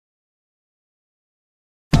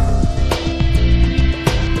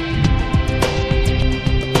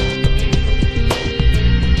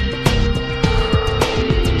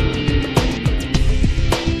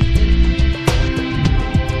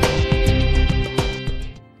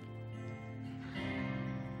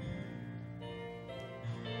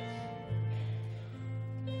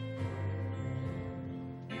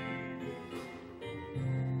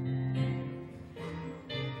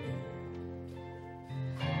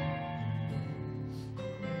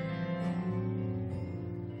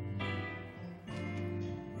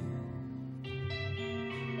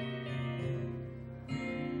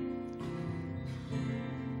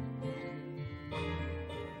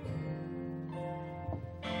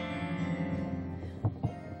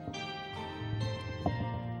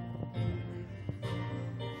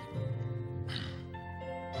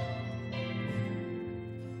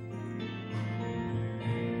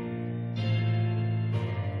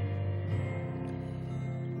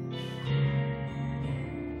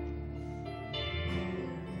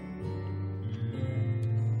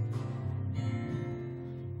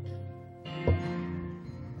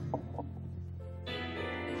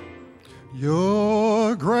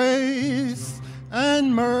Your grace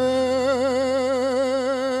and mercy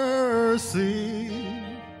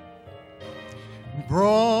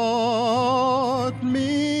brought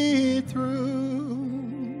me through.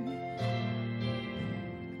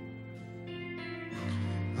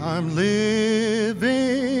 I'm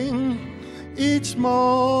living each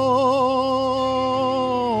moment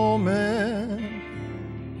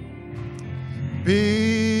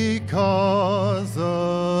because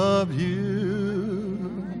of you.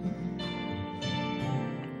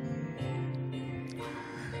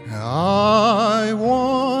 I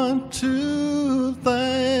want to thank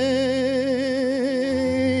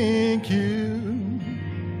you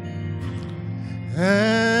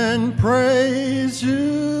and praise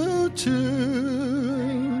you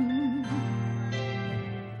too.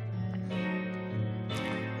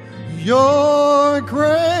 Your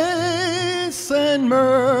grace and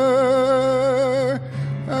mercy,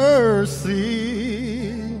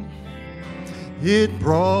 it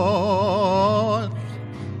brought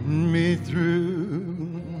me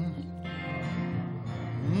through.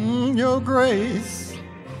 Your grace,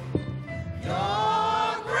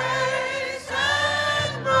 your grace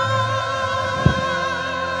and mercy,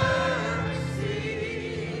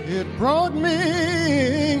 it brought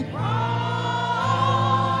me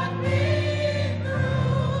through.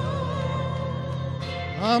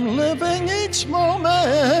 I'm living each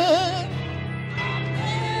moment.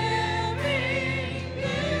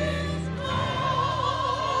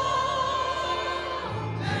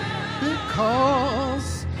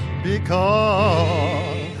 Because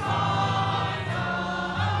of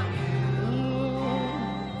you.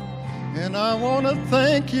 And I want to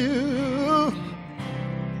thank you.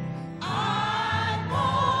 I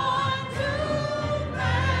want to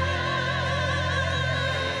thank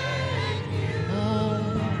you.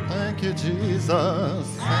 Thank you, Jesus.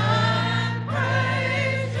 And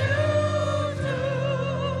praise you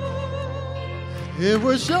too. It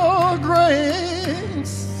was your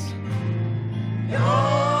grace.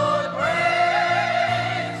 Your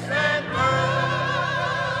grace and mercy,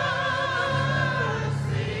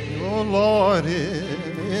 oh Lord,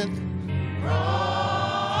 it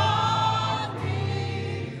brought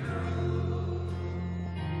me through.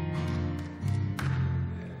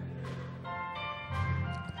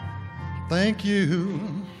 Thank you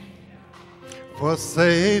for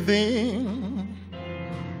saving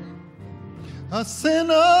a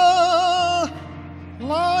sinner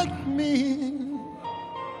like me.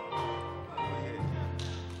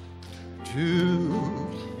 To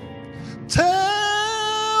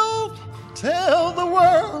tell the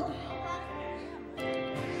world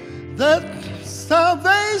that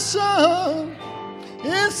salvation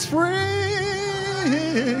is free.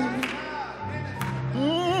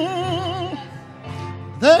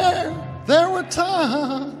 There were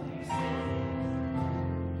times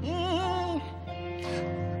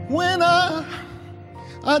when I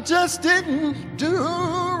just didn't do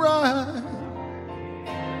right.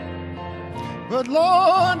 But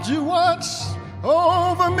Lord, you watch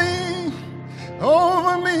over me,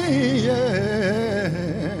 yeah.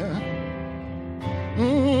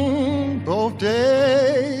 Both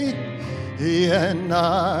day and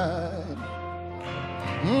night.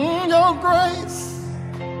 Your grace.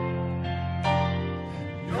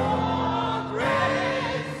 Your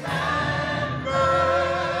grace and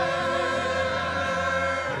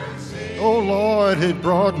mercy. Oh Lord, it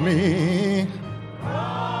brought me.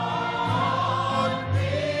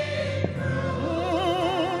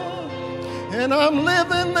 And I'm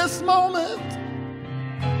living this moment.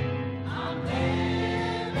 I'm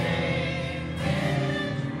living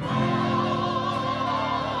this moment.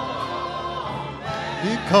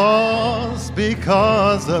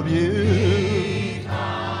 Because of you.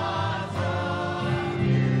 Because of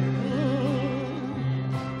you.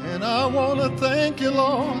 And I want to thank you,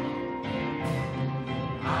 Lord.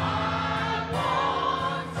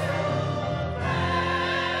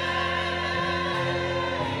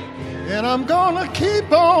 And I'm gonna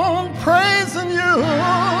keep on praising you.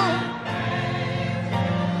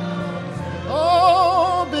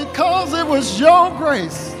 Oh, because it was your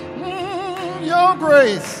grace. Your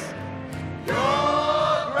grace.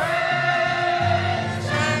 Your grace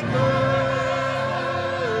and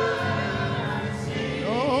mercy.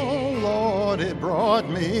 Oh, Lord, it brought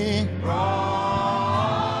me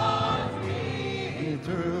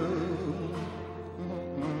through.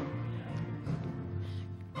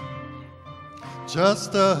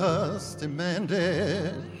 Justice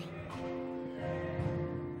demanded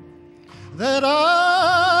that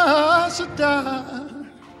I should die.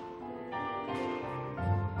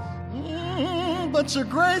 But your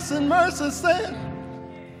grace and mercy said,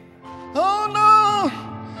 oh no,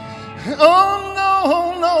 oh no,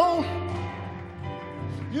 oh no.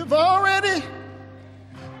 You've already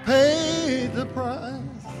paid the price.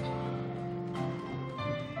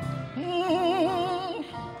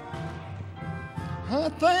 I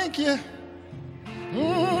thank you.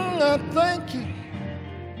 I thank you.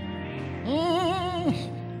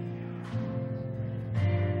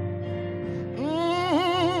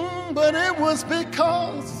 But it was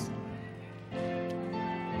because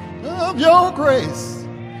of your grace.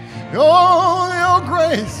 Oh, your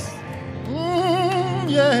grace.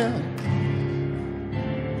 Yeah.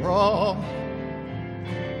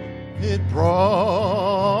 It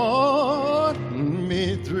brought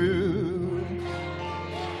me through.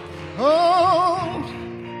 Oh,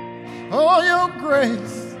 your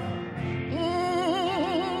grace.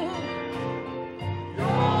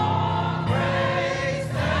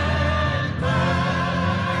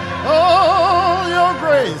 Oh, your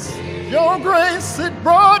grace. Your grace, it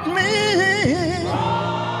brought me.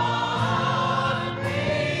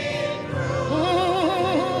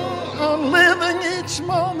 I'm living each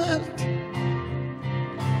moment.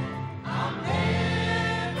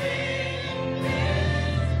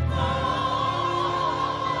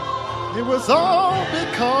 It was all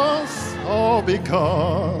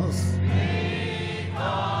because.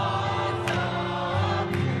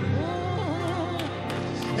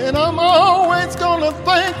 And I'm always gonna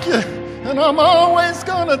thank you. And I'm always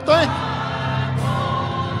gonna thank you.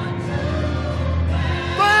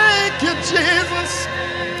 Thank you, Jesus.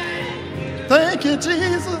 Thank you,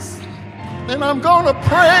 Jesus. And I'm gonna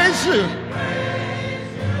praise you.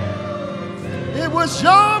 It was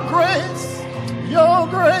your grace, your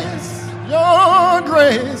grace, your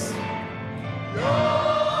grace.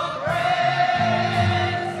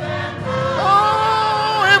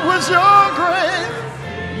 Oh, it was your grace,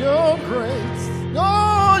 your grace.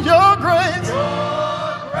 Oh, your grace.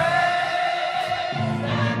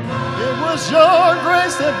 It was your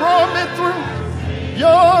grace that brought me through.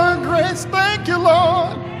 Your grace, thank you,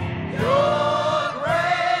 Lord.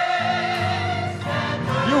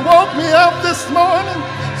 You woke me up this morning,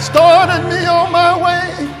 started me on my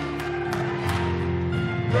way.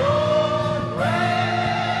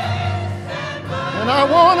 And I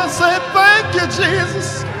want to say thank you,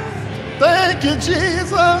 Jesus. Thank you,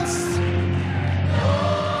 Jesus.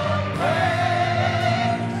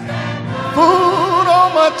 Food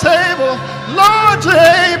on my table, Lord, you're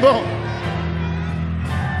able.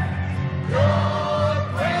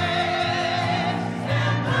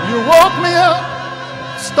 You woke me up,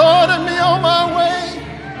 started me on my way.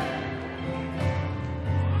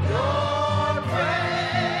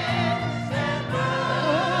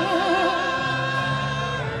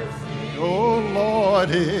 Oh,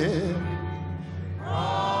 Lord, it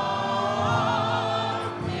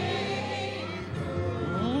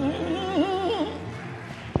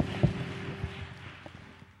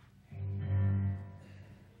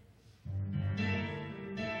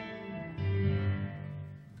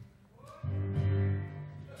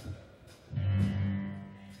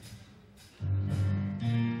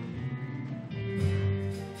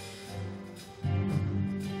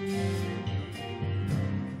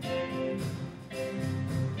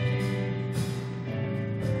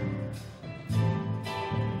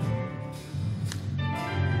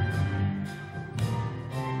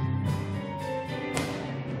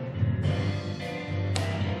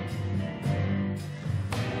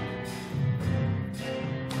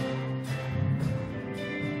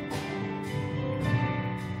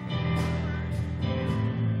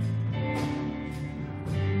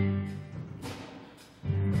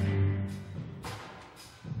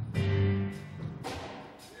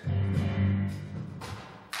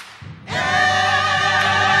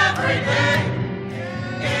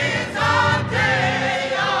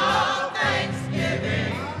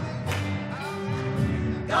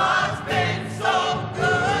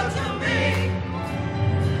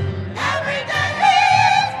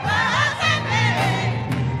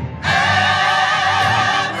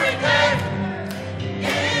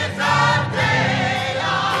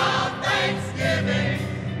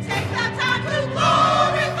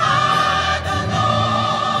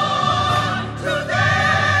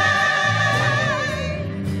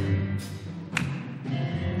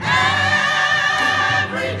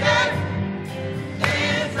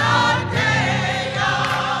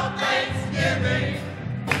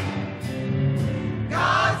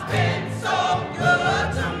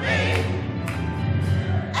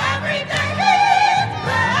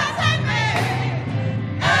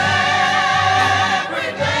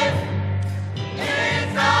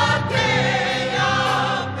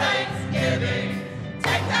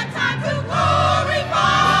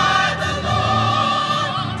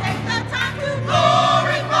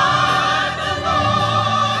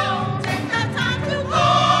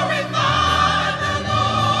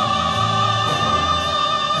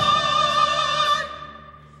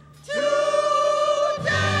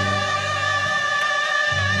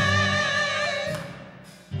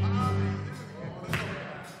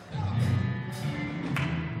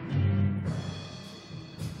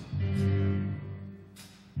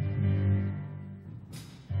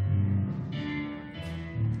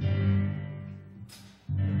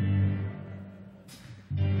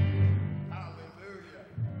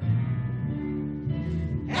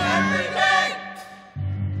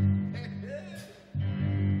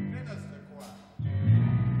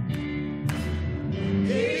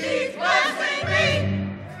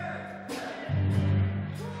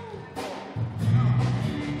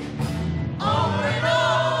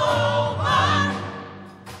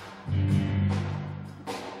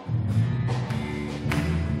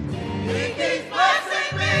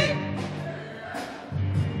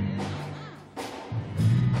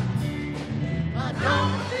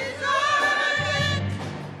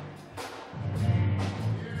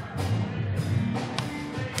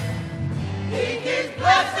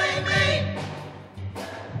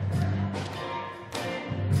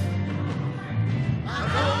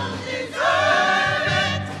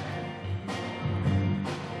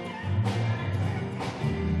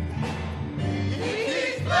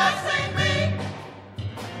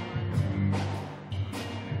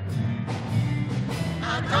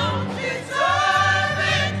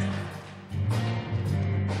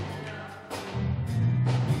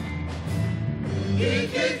He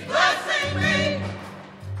keeps blessing me.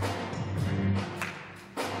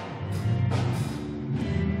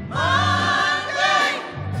 Monday.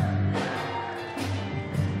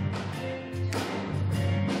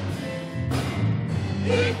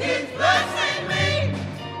 He keeps blessing me.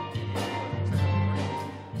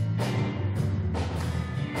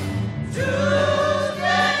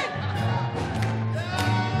 Tuesday.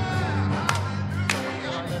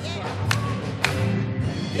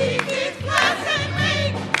 He keeps blessing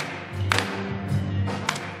me.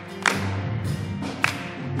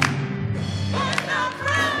 And I'm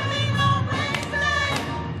frowning on Wednesday.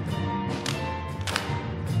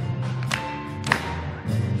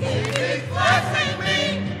 He keeps blessing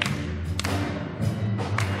me.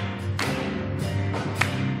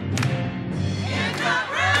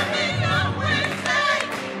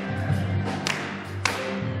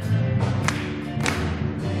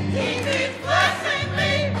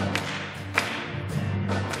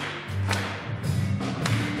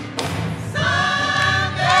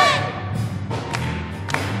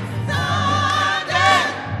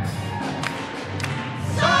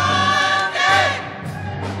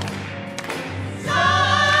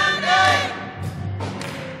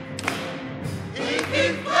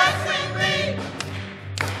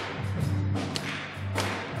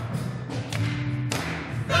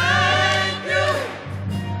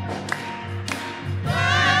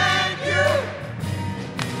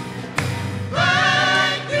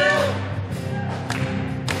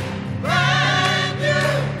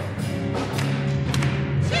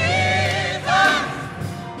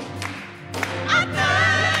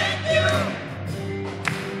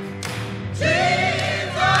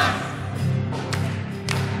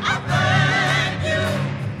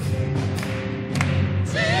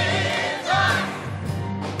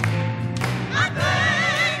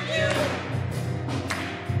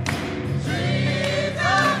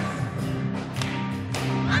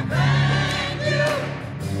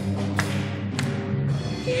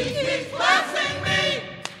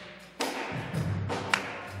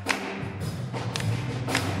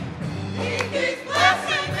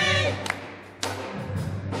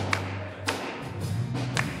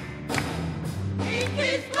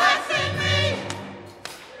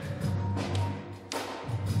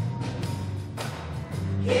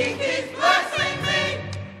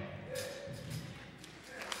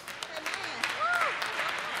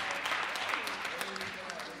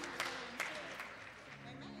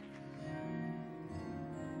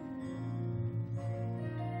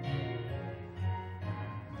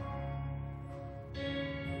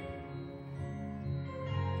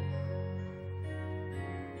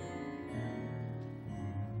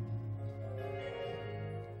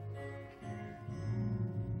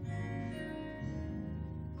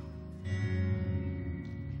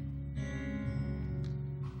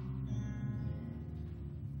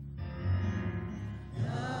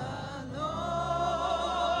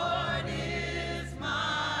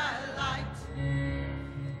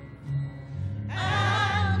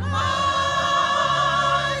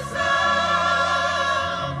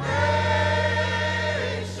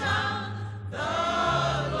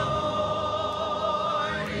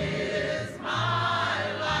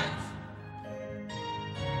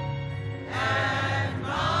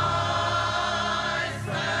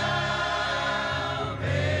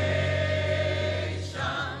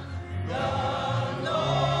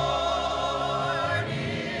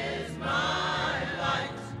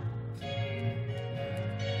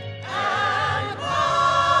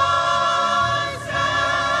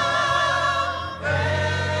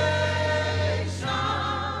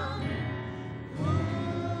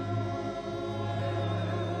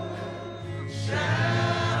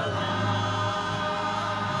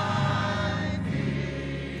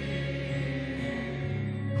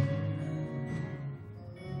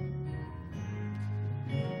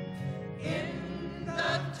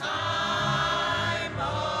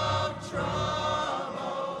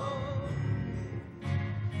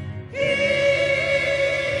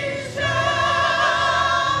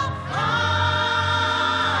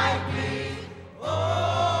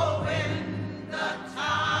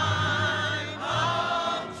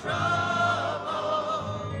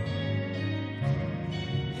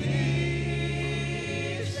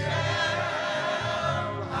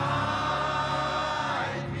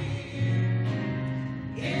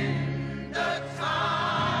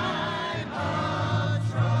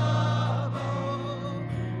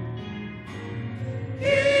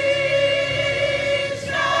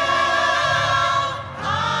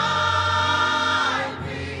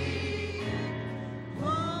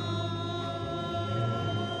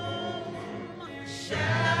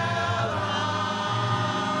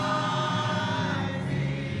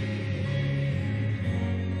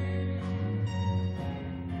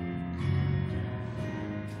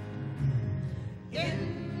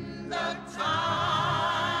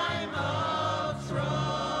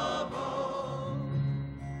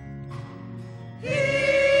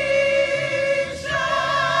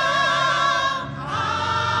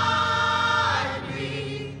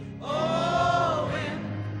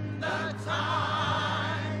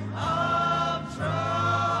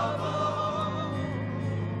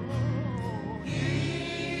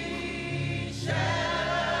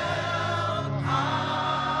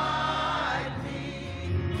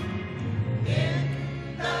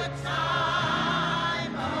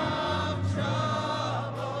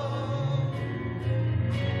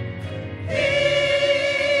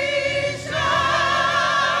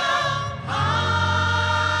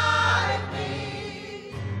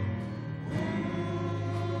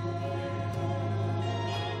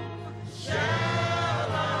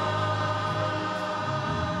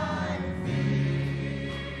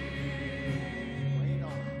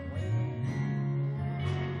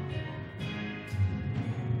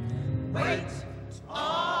 Wait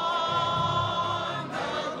on the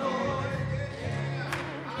Lord.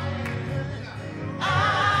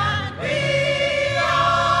 And be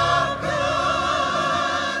of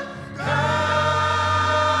good courage.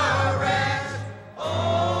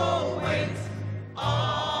 Oh, wait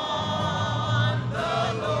on the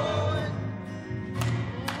Lord.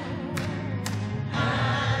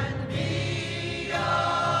 And be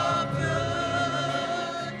of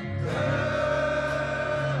good courage.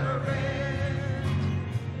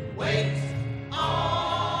 Wait on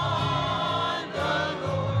the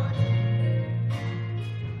Lord.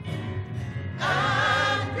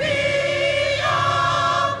 And be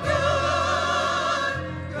of good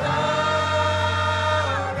courage.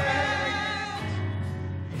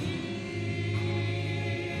 He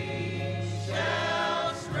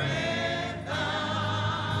shall strengthen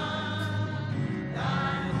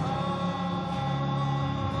thine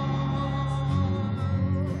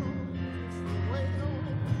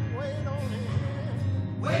Wait on him.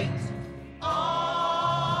 Wait on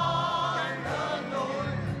the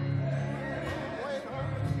Lord. Wait on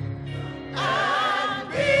him. And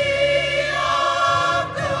be of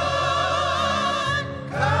good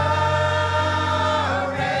courage.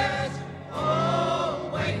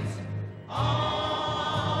 Oh, wait on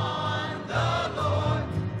the Lord.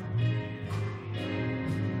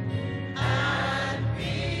 And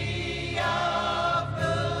be of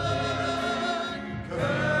good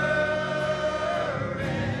courage.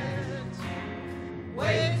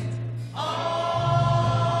 Wait on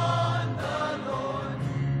the Lord.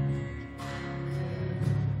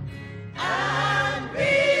 And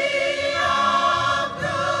be of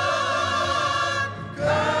good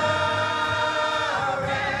courage.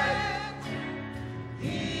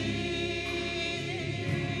 He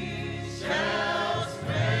shall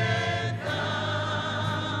strengthen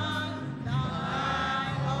thy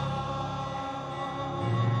heart.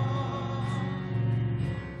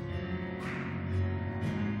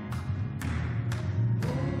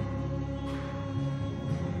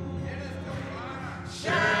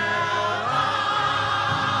 Shall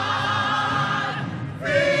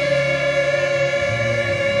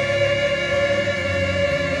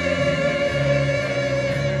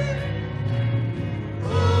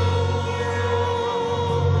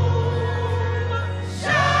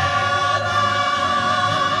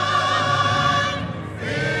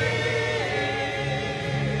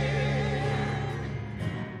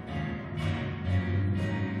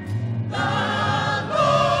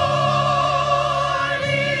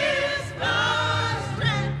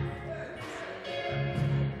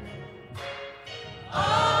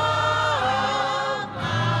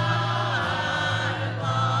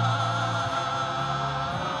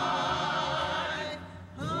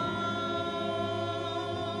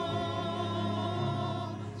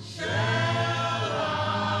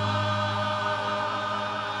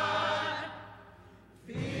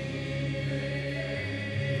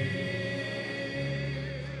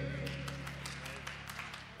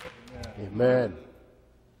Amen.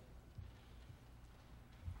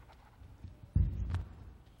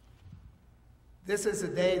 This is a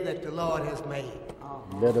day that the Lord has made.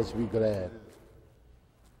 Let us be glad.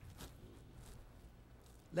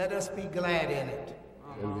 Let us be glad in it.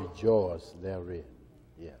 And rejoice therein.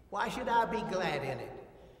 Yeah. Why should I be glad in it?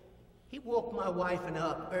 He woke my wife and I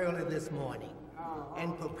up early this morning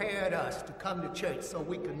and prepared us to come to church so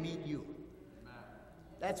we could meet you.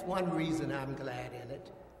 That's one reason I'm glad in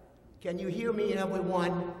it. Can you hear me,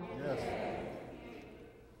 everyone? Yes.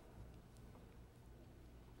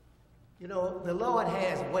 You know, the Lord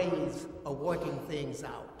has ways of working things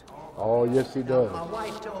out. Oh, yes, he Now, does. my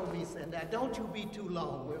wife told me, said, now don't you be too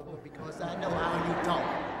long, Wilbur, because I know how you talk.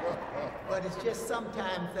 But it's just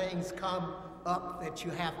sometimes things come up that you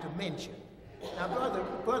have to mention. Now,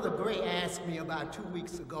 Brother Gray asked me about 2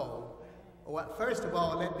 weeks ago. Well, first of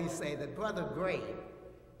all, let me say that Brother Gray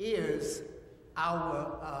is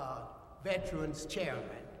our Veterans Chairman.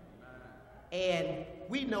 And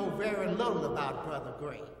we know very little about Brother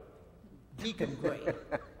Gray. Deacon Gray.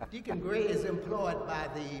 Deacon Gray is employed by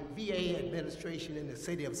the VA administration in the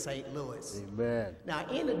city of St. Louis. Amen. Now,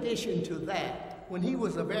 in addition to that, when he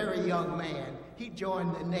was a very young man, he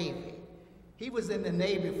joined the Navy. He was in the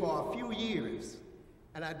Navy for a few years,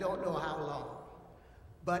 and I don't know how long.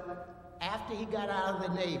 But after he got out of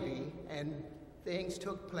the Navy and things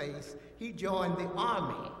took place, he joined the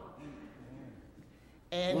Army.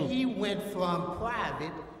 And he went from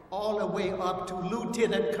private all the way up to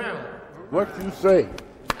lieutenant colonel. What you say?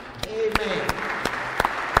 Amen.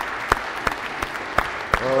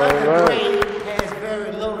 All Brother right. Gray has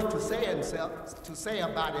very little to say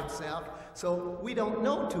about himself, so we don't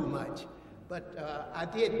know too much. But I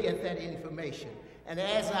did get that information. And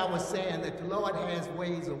as I was saying, that the Lord has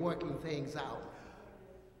ways of working things out.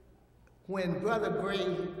 When Brother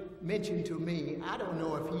Gray mentioned to me, I don't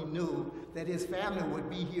know if he knew that his family would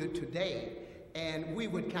be here today, and we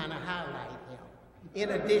would kind of highlight him,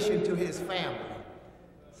 in addition to his family.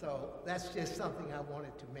 So that's just something I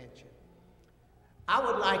wanted to mention. I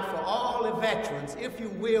would like for all the veterans, if you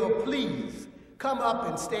will, please, come up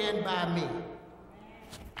and stand by me.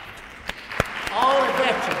 All the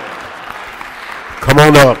veterans. Come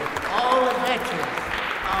on up. All the veterans.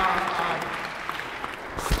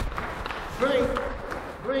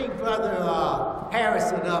 Bring Brother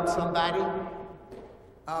Harrison up, somebody.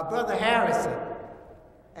 Brother Harrison.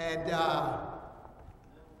 And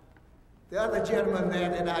the other gentleman there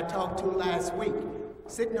that I talked to last week,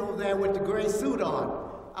 sitting over there with the gray suit on.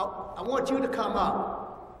 I want you to come up.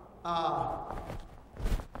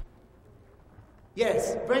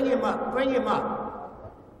 Yes, bring him up, bring him up.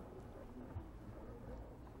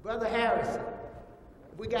 Brother Harrison.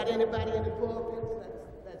 We got anybody in the pulpit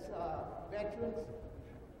that's veterans?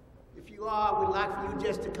 If you are, we'd like for you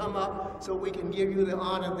just to come up so we can give you the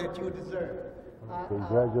honor that you deserve.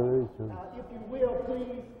 Congratulations. If you will,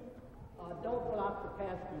 please, don't block the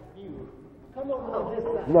pastor's view. Come over on this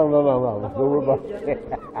side. No. Come over here,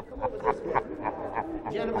 gentlemen. Come over this way.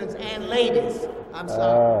 Gentlemen and ladies, I'm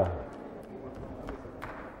sorry.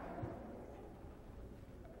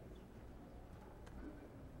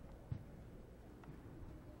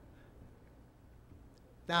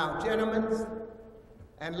 Now, gentlemen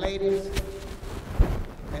and ladies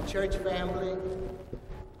and church family,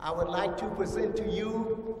 I would like to present to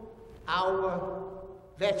you our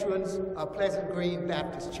veterans of Pleasant Green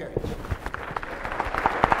Baptist Church.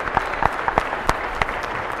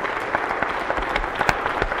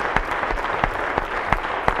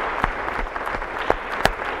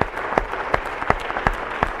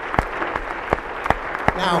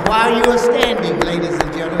 Now, while you are standing, ladies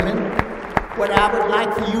and gentlemen, what I would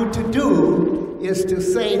like for you to do is to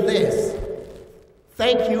say this.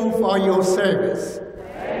 Thank you for your service.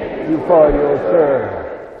 Thank you for your service.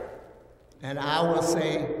 And I will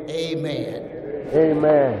say amen.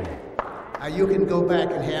 Amen. Now you can go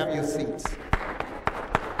back and have your seats.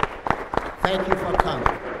 Thank you for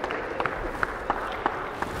coming.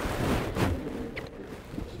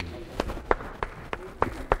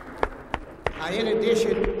 In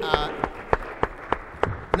addition,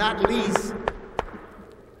 not least,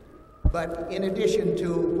 but in addition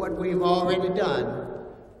to what we've already done,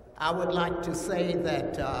 I would like to say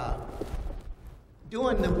that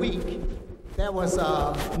during the week, there was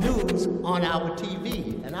news on our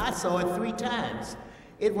TV, and I saw it 3 times.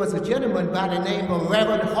 It was a gentleman by the name of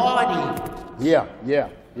Reverend Hardy. Yeah.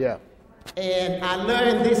 And I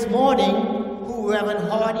learned this morning who Reverend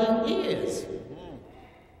Hardy is.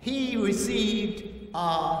 He received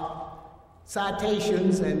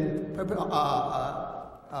citations and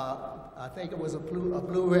I think it was a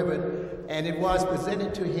blue ribbon, and it was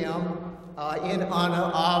presented to him in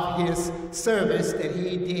honor of his service that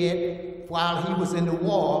he did while he was in the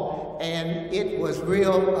war, and it was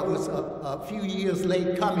a few years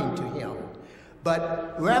late coming to him.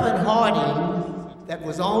 But Reverend Hardy, that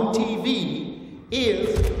was on TV,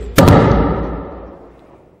 is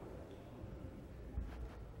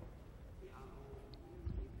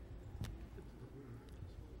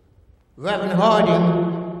Reverend Harding,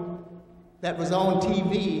 that was on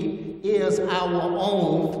TV, is our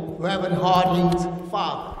own Reverend Harding's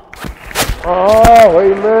father. Oh,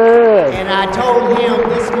 amen. And I told him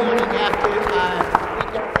this morning after we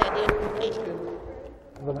got that information,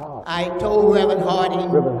 I told Reverend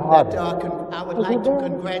Harding that I would like to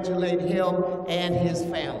congratulate him and his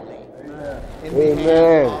family in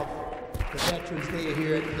behalf of the Veterans Day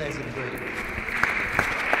here at Pleasant Green.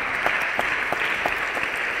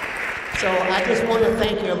 So I just want to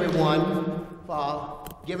thank everyone for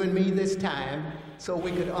giving me this time so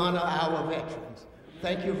we could honor our veterans.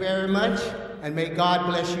 Thank you very much, and may God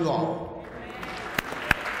bless you all.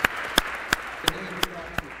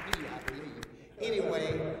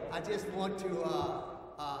 Anyway, I just want to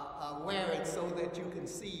wear it so that you can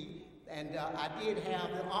see. And I did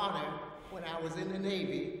have the honor when I was in the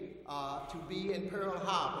Navy to be in Pearl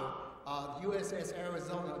Harbor. USS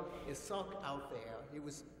Arizona is sunk out there. It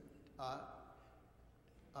was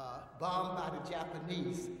bombed by the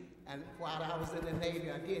Japanese, and while I was in the Navy,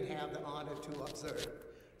 I did have the honor to observe.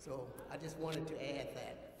 So I just wanted to add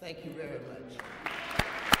that. Thank you very much.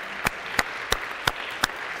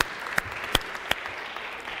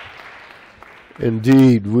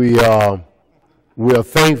 Indeed, We are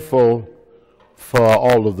thankful for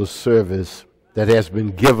all of the service that has been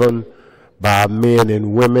given by men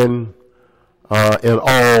and women in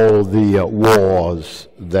all the wars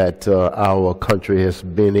that our country has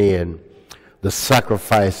been in, the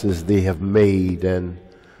sacrifices they have made, and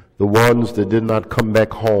the ones that did not come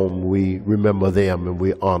back home. We remember them and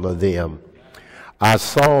we honor them. I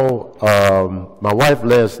saw my wife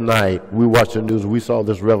last night. We watched the news. We saw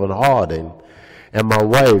this Reverend Harding. And my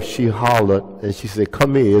wife, she hollered and she said,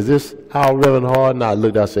 "Come here, is this our Reverend Harding?" I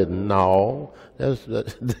looked, I said, "No, that's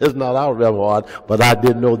not our Reverend Harding." But I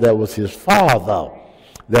didn't know that was his father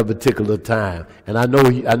that particular time. And I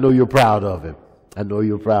know you're proud of him. I know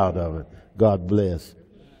you're proud of him. God bless.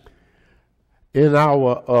 In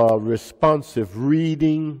our responsive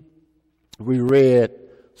reading, we read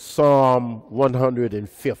Psalm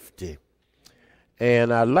 150.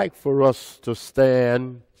 And I'd like for us to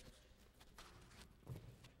stand.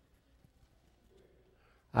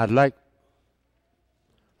 I'd like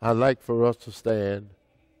for us to stand.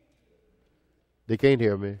 They can't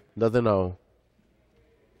hear me. Nothing on.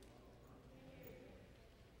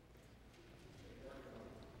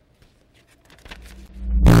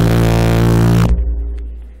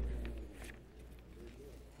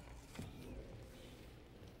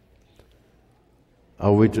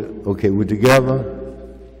 Are we okay? We're together?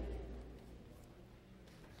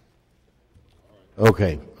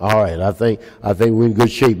 Okay, all right. I think we're in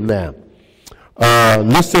good shape now.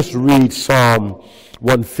 Let's just read Psalm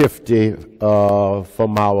 150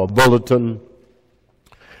 from our bulletin,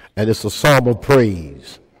 and it's a psalm of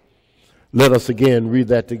praise. Let us again read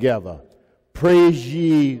that together. Praise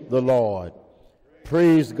ye the Lord.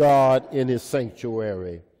 Praise God in his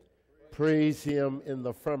sanctuary. Praise him in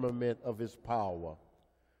the firmament of his power.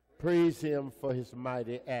 Praise him for his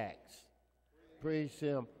mighty acts. Praise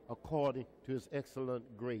him according to his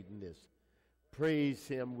excellent greatness. Praise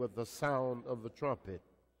him with the sound of the trumpet.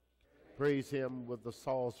 Praise him with the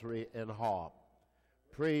psaltery and harp.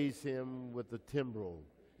 Praise him with the timbrel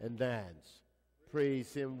and dance.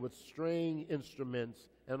 Praise him with string instruments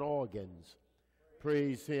and organs.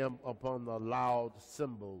 Praise him upon the loud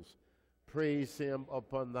cymbals. Praise him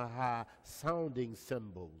upon the high sounding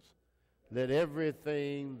cymbals. Let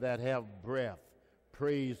everything that have breath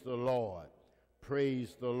praise the Lord.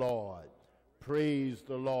 Praise the Lord. Praise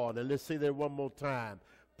the Lord. And let's say that one more time.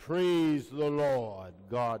 Praise the Lord.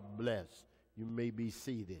 God bless. You may be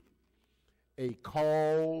seated. A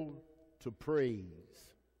call to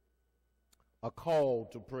praise. A call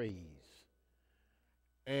to praise.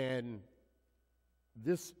 And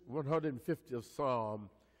this 150th Psalm,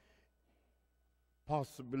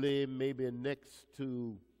 possibly maybe next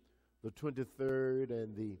to the 23rd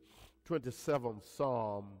and the 27th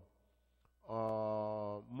Psalm,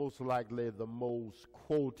 most likely the most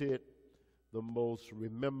quoted, the most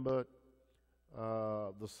remembered,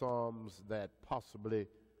 the Psalms that possibly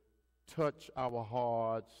touch our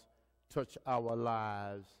hearts, touch our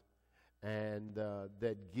lives, and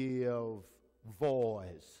that give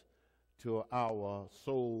voice to our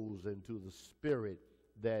souls and to the spirit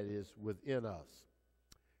that is within us.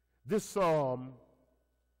 This psalm,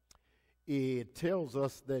 it tells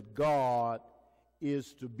us that God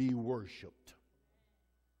is to be worshiped.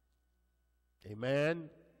 Amen?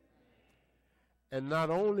 And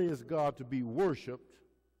not only is God to be worshiped,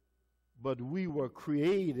 but we were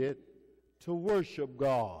created to worship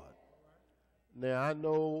God. Now, I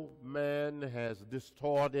know man has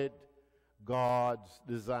distorted God's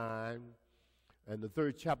design, and the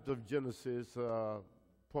 3rd chapter of Genesis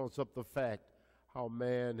points up the fact how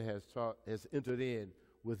man has entered in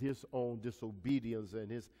with his own disobedience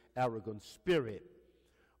and his arrogant spirit.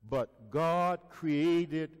 But God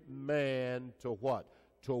created man to what?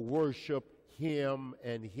 To worship him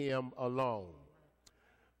and him alone.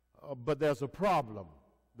 But there's a problem.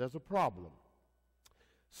 There's a problem.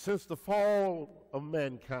 Since the fall of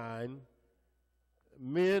mankind,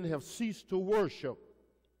 men have ceased to worship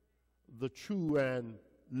the true and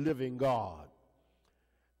living God.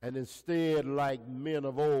 And instead, like men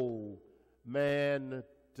of old, man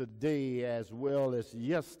today as well as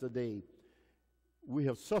yesterday, we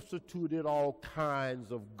have substituted all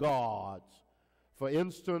kinds of gods. For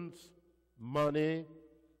instance, money,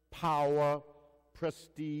 power,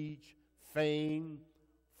 prestige, fame,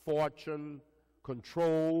 fortune,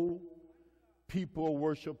 control. People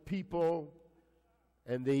worship people,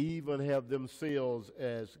 and they even have themselves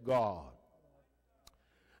as God.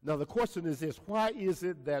 Now the question is this: why is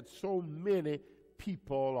it that so many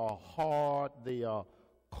people are hard, they are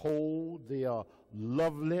cold, they are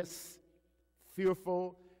loveless,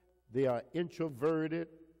 fearful, they are introverted,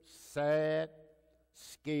 sad,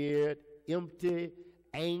 scared, empty,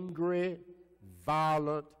 angry,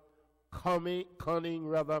 violent,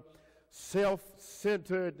 cunning,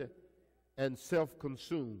 self-centered, and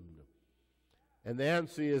self-consumed? And the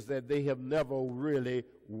answer is that they have never really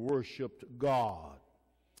worshiped God.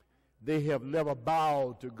 They have never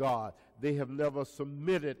bowed to God. They have never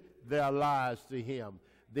submitted their lives to Him.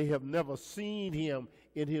 They have never seen Him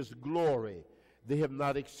in His glory. They have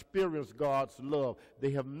not experienced God's love. They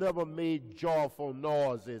have never made joyful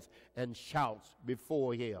noises and shouts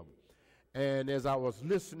before Him. And as I was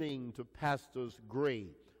listening to Pastors Gray,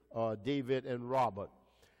 David and Robert,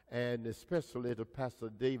 and especially to Pastor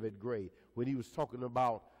David Gray, when he was talking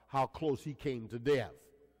about how close he came to death,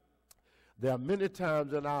 there are many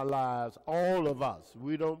times in our lives, all of us,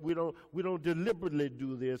 we don't deliberately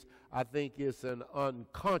do this. I think it's an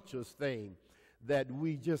unconscious thing that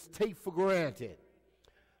we just take for granted.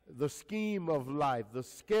 The scheme of life, the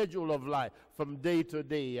schedule of life from day to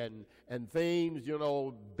day, and things,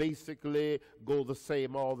 basically go the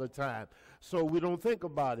same all the time. So we don't think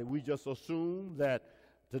about it. We just assume that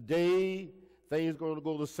today things are going to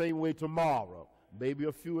go the same way tomorrow. Maybe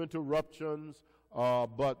a few interruptions,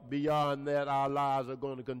 but beyond that, our lives are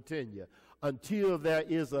going to continue until there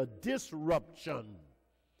is a disruption.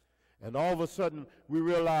 And all of a sudden, we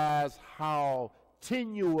realize how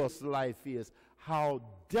tenuous life is, how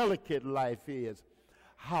delicate life is,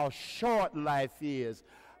 how short life is,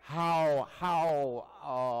 what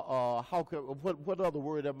other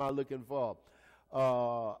word am I looking for?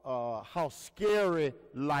 How scary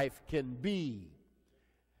life can be.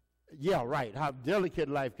 Yeah, right, how delicate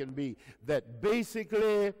life can be. That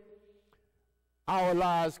basically our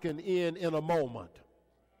lives can end in a moment.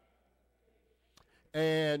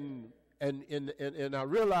 And I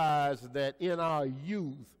realize that in our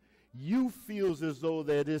youth feels as though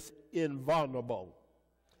that it's invulnerable.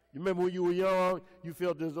 You remember when you were young, you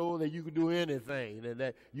felt as though that you could do anything and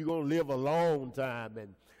that you're going to live a long time,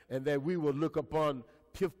 and that we would look upon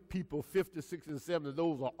people 50, 60, and 70,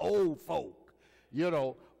 those are old folk,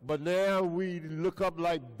 But now we look up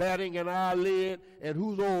like batting an eyelid, and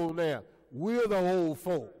who's old now? We're the old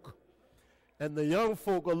folk. And the young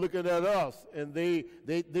folk are looking at us, and they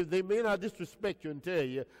may not disrespect you and tell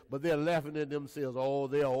you, but they're laughing at themselves. Oh,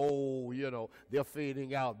 they're old, they're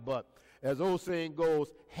fading out. But as the old saying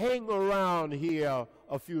goes, hang around here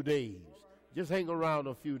a few days. Just hang around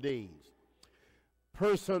a few days.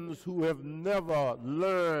 Persons who have never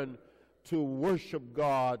learned to worship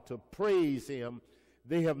God, to praise Him,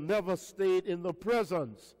 they have never stayed in the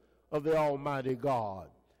presence of the Almighty God,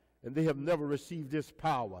 and they have never received His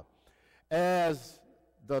power. As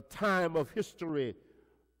the time of history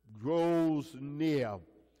grows near,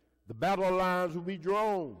 the battle lines will be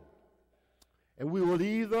drawn, and we will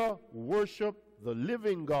either worship the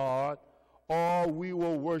living God or we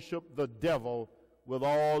will worship the devil with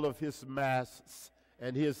all of his masks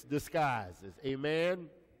and his disguises. Amen?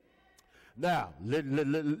 Now,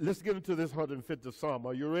 let's get into this 150th Psalm.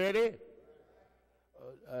 Are you ready?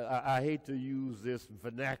 I hate to use this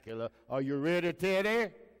vernacular. Are you ready,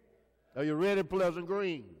 Teddy? Are you ready, Pleasant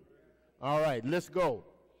Green? All right, let's go.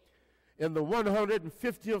 In the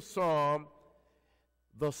 150th Psalm,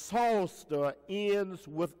 the psalter ends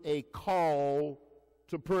with a call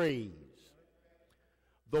to praise.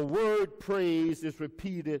 The word praise is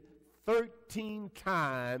repeated 13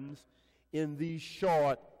 times in these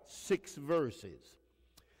short 6 verses.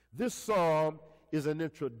 This psalm is an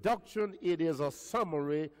introduction. It is a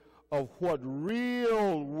summary of what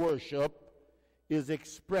real worship is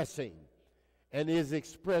expressing, and is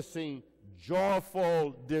expressing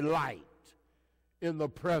joyful delight in the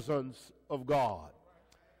presence of God.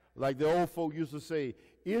 Like the old folk used to say,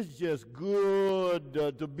 it's just good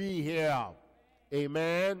to be here.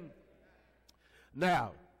 Amen.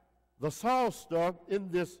 Now, the psalmist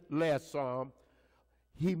in this last psalm,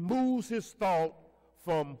 he moves his thought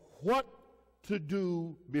from what to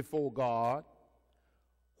do before God,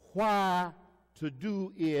 why to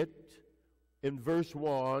do it in verse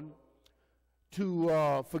 1,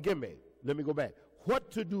 to, forgive me, let me go back.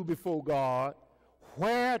 What to do before God,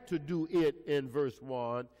 where to do it in verse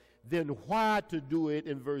 1, then why to do it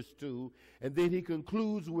in verse 2, and then he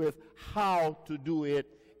concludes with how to do it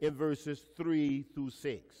in verses 3 through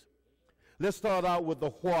 6. Let's start out with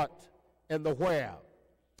the what and the where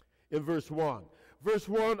in verse 1. Verse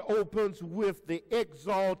 1 opens with the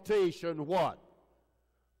exaltation, what?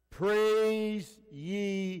 Praise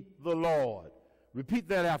ye the Lord. Repeat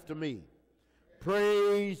that after me.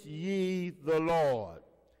 Praise ye the Lord.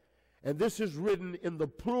 And this is written in the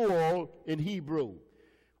plural in Hebrew,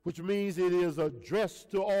 which means it is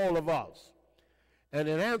addressed to all of us. And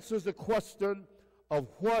it answers the question of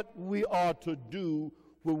what we are to do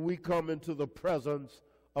when we come into the presence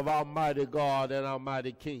of our mighty God and our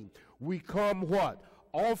mighty King. We come what?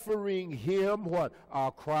 Offering him what?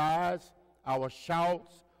 Our cries, our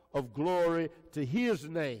shouts of glory to his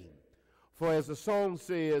name. For as the song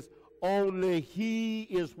says, only he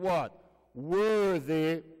is what?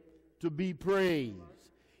 Worthy to be praised.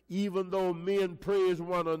 Even though men praise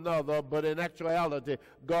one another, but in actuality,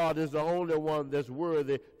 God is the only one that's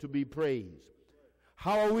worthy to be praised.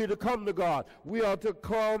 How are we to come to God? We are to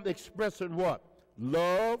come expressing what?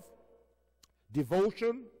 Love,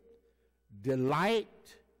 devotion,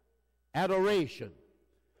 delight, adoration.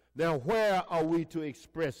 Now, where are we to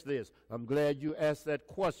express this? I'm glad you asked that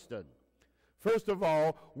question. First of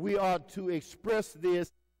all, we are to express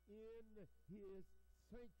this in his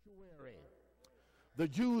sanctuary. The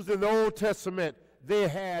Jews in the Old Testament, they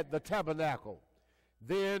had the tabernacle.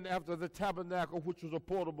 Then after the tabernacle, which was a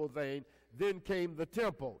portable thing, then came the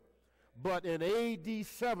temple. But in AD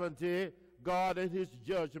 70, God in his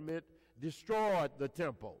judgment destroyed the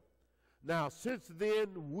temple. Now, since then,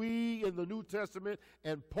 we in the New Testament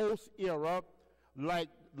and post-era, like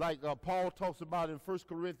Paul talks about in 1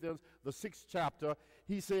 Corinthians, the 6th chapter,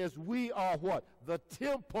 he says, we are what? The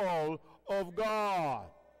temple of God.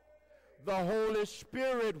 The Holy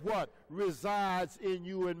Spirit, what? Resides in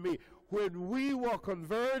you and me. When we were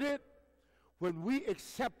converted, when we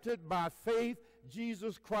accepted by faith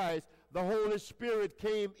Jesus Christ, the Holy Spirit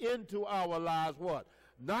came into our lives, what?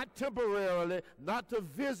 Not temporarily, not to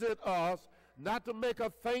visit us, not to make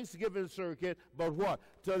a Thanksgiving circuit, but what?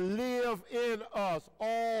 To live in us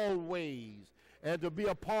always, and to be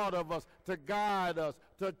a part of us, to guide us,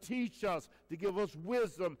 to teach us, to give us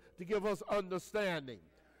wisdom, to give us understanding.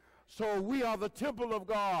 So we are the temple of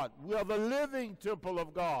God. We are the living temple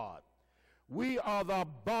of God. We are the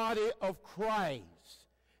body of Christ,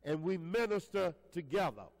 and we minister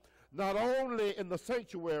together. Not only in the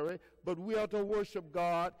sanctuary, but we are to worship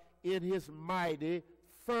God in his mighty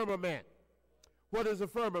firmament. What is a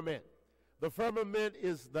firmament? The firmament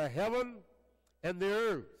is the heaven and the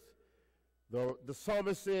earth. The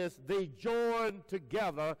psalmist says they join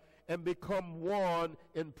together and become one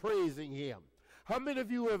in praising him. How many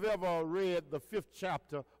of you have ever read the 5th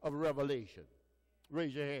chapter of Revelation?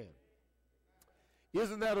 Raise your hand.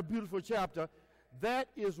 Isn't that a beautiful chapter? That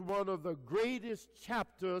is one of the greatest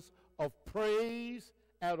chapters of praise,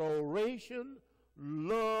 adoration,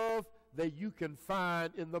 love that you can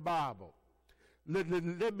find in the Bible.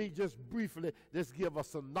 Let me just briefly just give a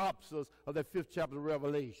synopsis of that 5th chapter of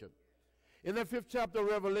Revelation. In that 5th chapter of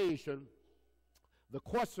Revelation, the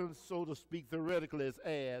question, so to speak, theoretically is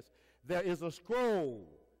asked, there is a scroll,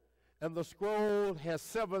 and the scroll has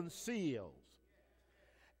 7 seals.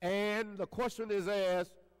 And the question is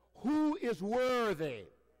asked, who is worthy?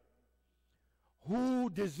 Who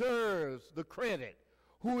deserves the credit?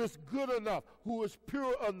 Who is good enough? Who is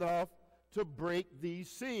pure enough to break these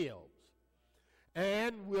seals?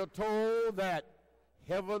 And we're told that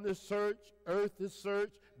heaven is searched, earth is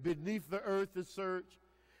searched, beneath the earth is searched.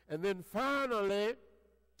 And then finally,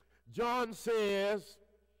 John says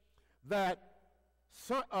that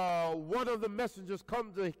one of the messengers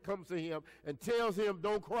comes to him and tells him,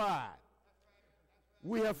 don't cry.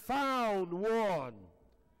 We have found one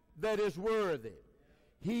that is worthy.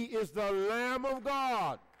 He is the Lamb of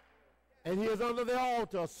God, and he is under the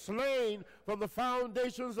altar, slain from the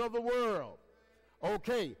foundations of the world.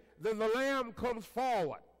 Okay, then the Lamb comes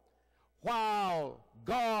forward while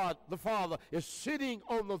God the Father is sitting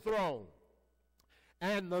on the throne.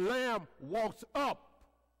 And the Lamb walks up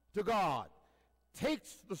to God,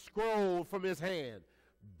 takes the scroll from his hand,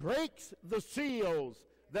 breaks the seals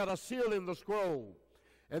that are sealing the scroll.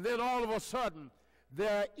 And then all of a sudden,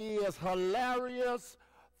 there is hilarious,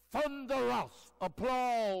 thunderous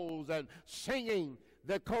applause and singing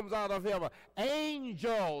that comes out of heaven.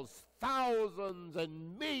 Angels, thousands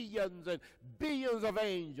and millions and billions of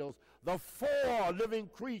angels, the 4 living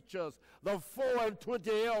creatures, the 4 and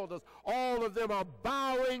 20 elders, all of them are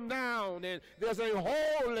bowing down and they're saying,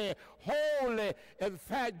 holy, holy. In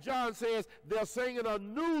fact, John says they're singing a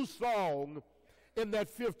new song in that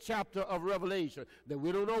 5th chapter of Revelation. Now,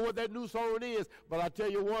 we don't know what that new song is, but I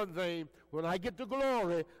tell you one thing, when I get to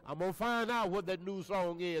glory, I'm going to find out what that new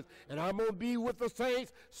song is, and I'm going to be with the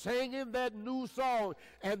saints singing that new song.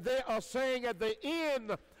 And they are saying at the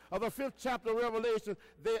end of the 5th chapter of Revelation,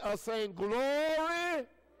 they are saying, glory,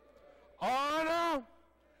 honor,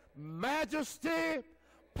 majesty,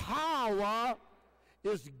 power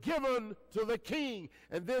is given to the King.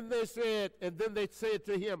 And then they said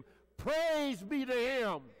to him, praise be to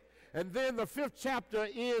him. And then the 5th chapter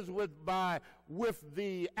ends with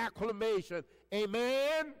the acclamation,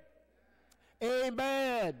 Amen?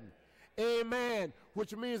 Amen. Amen.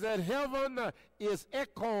 Which means that heaven is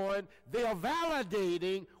echoing. They are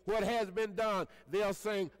validating what has been done. They are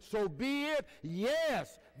saying, so be it.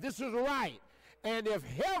 Yes, this is right. And if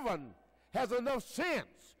heaven has enough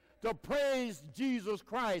sense to praise Jesus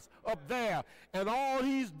Christ up there and all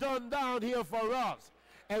he's done down here for us,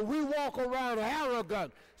 and we walk around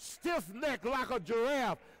arrogant, stiff-necked like a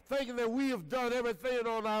giraffe, thinking that we have done everything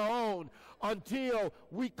on our own, until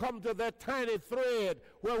we come to that tiny thread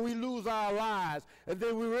where we lose our lives, and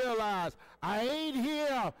then we realize, I ain't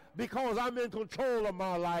here because I'm in control of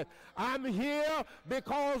my life. I'm here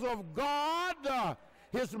because of God,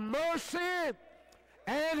 his mercy,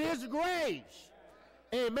 and his grace.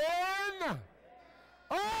 Amen.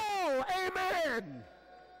 Oh, amen.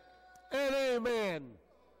 And amen.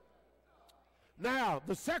 Now,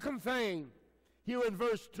 the second thing here in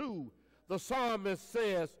verse 2, the psalmist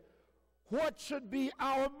says, what should be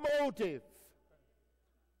our motive?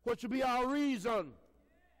 What should be our reason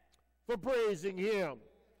for praising him?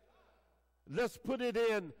 Let's put it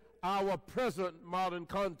in our present modern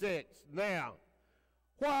context now.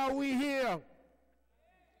 Why are we here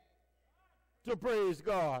to praise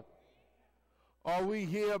God? Are we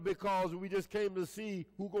here because we just came to see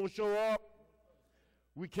who's going to show up?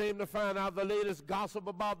 We came to find out the latest gossip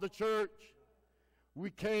about the church. We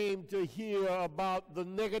came to hear about the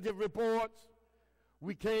negative reports.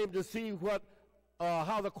 We came to see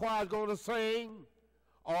how the choir is going to sing,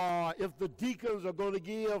 or if the deacons are going to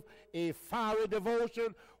give a fiery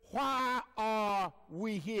devotion. Why are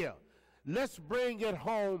we here? Let's bring it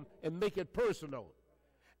home and make it personal.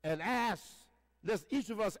 And let's each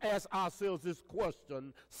of us ask ourselves this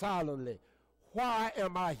question silently. Why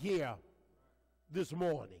am I here this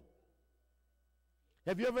morning?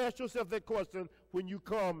 Have you ever asked yourself that question when you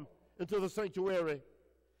come into the sanctuary?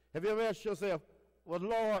 Have you ever asked yourself, well,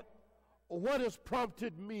 Lord, what has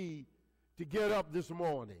prompted me to get up this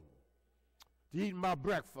morning, to eat my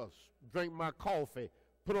breakfast, drink my coffee,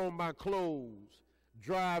 put on my clothes,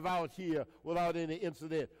 drive out here without any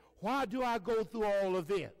incident? Why do I go through all of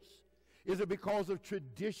this? Is it because of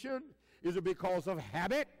tradition? Is it because of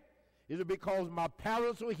habit? Is it because my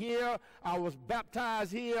parents were here? I was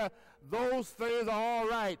baptized here? Those things are all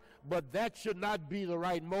right, but that should not be the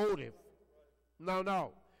right motive. No,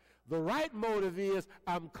 no. The right motive is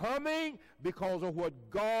I'm coming because of what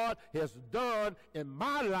God has done in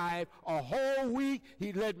my life a whole week.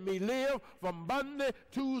 He let me live from Monday,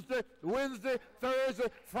 Tuesday, Wednesday, Thursday,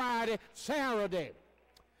 Friday, Saturday.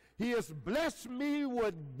 He has blessed me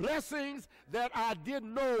with blessings that I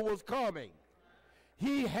didn't know was coming.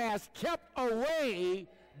 He has kept away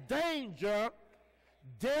danger,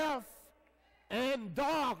 death, and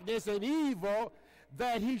darkness and evil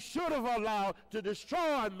that he should have allowed to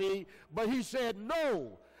destroy me, but he said,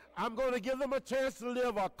 no, I'm going to give them a chance to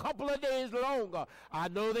live a couple of days longer. I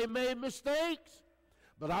know they made mistakes,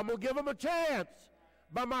 but I'm going to give them a chance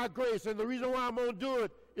by my grace, and the reason why I'm going to do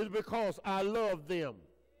it is because I love them.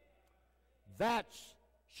 That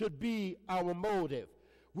should be our motive.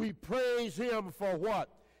 We praise him for what?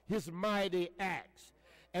 His mighty acts.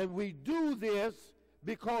 And we do this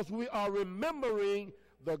because we are remembering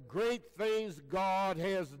the great things God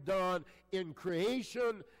has done in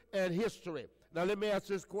creation and history. Now let me ask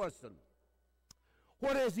this question.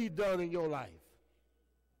 What has he done in your life?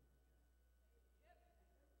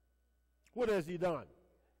 What has he done?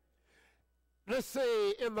 Let's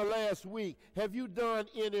say in the last week, have you done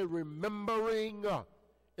any remembering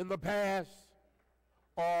in the past?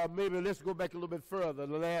 Or maybe let's go back a little bit further,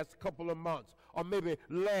 the last couple of months, or maybe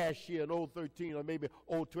last year in 2013, or maybe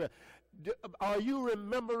 2012. Are you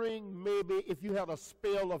remembering maybe if you had a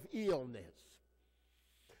spell of illness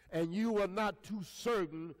and you were not too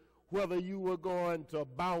certain whether you were going to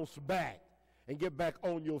bounce back and get back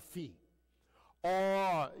on your feet?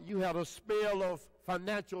 Or you had a spell of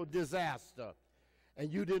financial disaster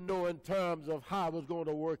and you didn't know in terms of how it was going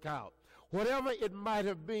to work out. Whatever it might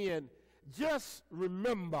have been, just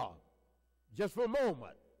remember, just for a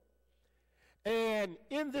moment. And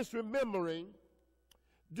in this remembering,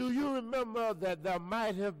 do you remember that there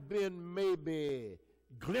might have been maybe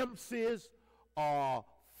glimpses or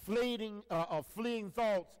fleeting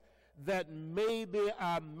thoughts that maybe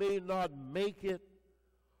I may not make it,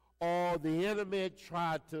 or the enemy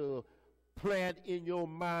tried to plant in your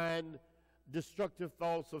mind destructive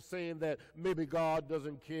thoughts of saying that maybe God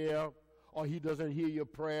doesn't care, or he doesn't hear your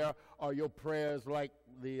prayer, or your prayers, like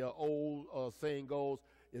the old saying goes,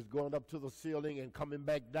 is going up to the ceiling and coming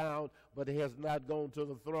back down, but it has not gone to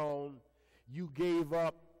the throne. You gave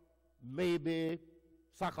up, maybe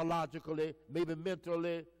psychologically, maybe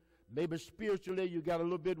mentally, Maybe spiritually you got a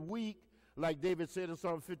little bit weak. Like David said in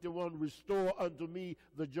Psalm 51, restore unto me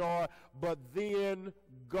the joy. But then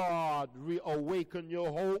God reawakened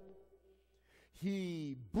your hope.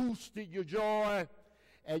 He boosted your joy.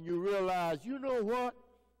 And you realize, you know what?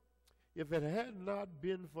 If it had not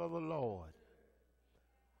been for the Lord,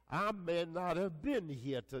 I may not have been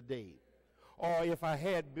here today. Or if I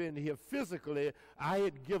had been here physically, I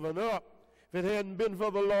had given up. If it hadn't been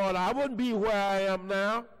for the Lord, I wouldn't be where I am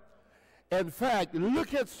now. In fact,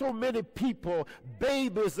 look at so many people,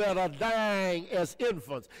 babies that are dying as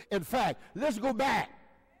infants. In fact, let's go back.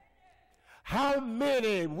 How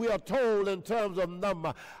many, we are told in terms of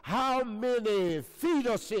number, how many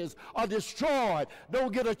fetuses are destroyed,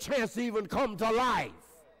 don't get a chance to even come to life?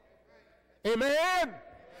 Amen?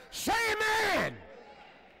 Say amen.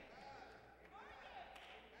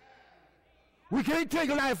 We can't take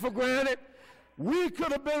life for granted. We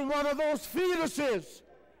could have been one of those fetuses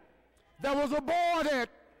that was aborted.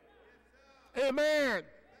 Amen.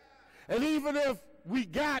 And even if we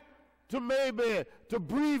got to maybe to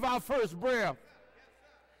breathe our first breath,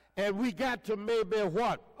 and we got to maybe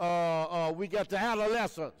what? We got to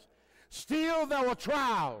adolescence. Still there were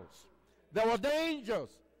trials. There were dangers.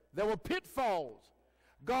 There were pitfalls.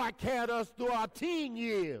 God carried us through our teen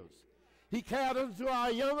years. He carried us through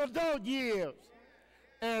our young adult years.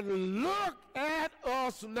 And look at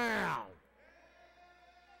us now.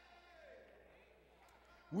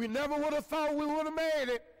 We never would have thought we would have made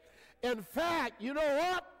it. In fact, you know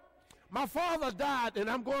what? My father died, and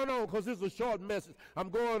I'm going on because this is a short message. I'm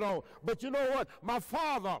going on. But you know what? My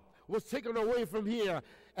father was taken away from here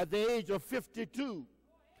at the age of 52.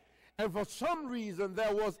 And for some reason,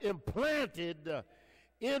 there was implanted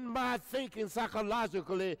in my thinking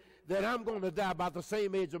psychologically that I'm going to die about the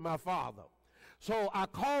same age of my father. So I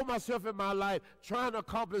called myself in my life trying to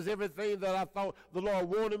accomplish everything that I thought the Lord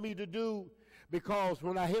wanted me to do, because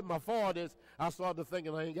when I hit my 40s, I started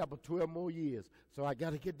thinking I ain't got but 12 more years, so I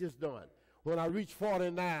got to get this done. When I reached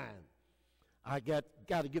 49, I got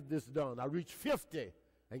to get this done. I reached 50,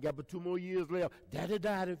 and got but 2 more years left. Daddy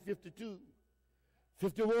died in 52.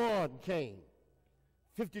 51 came.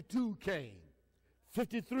 52 came.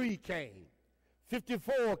 53 came.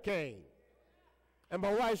 54 came. And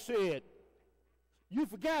my wife said, "You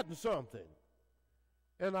forgotten something."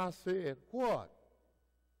 And I said, "What?"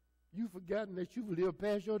 "You forgotten that you've lived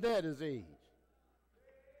past your daddy's age."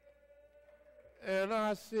 And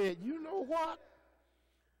I said, "You know what?"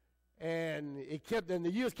 And and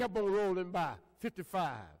the years kept on rolling by.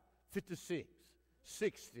 55, 56,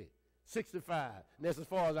 60, 65. And that's as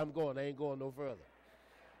far as I'm going. I ain't going no further.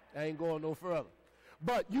 I ain't going no further.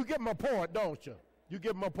 But you get my point, don't you? You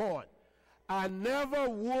get my point. I never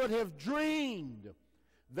would have dreamed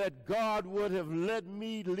that God would have let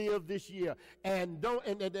me live this year. And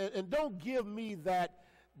don't give me that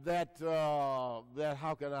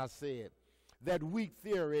how can I say it, that weak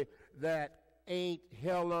theory that ain't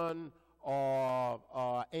Helen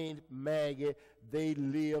or ain't Maggie, they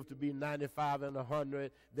live to be 95 and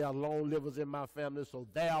 100. They are long livers in my family, so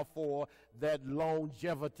therefore that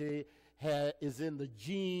longevity is in the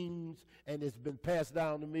genes and it's been passed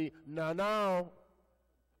down to me. No.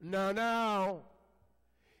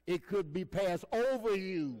 It could be passed over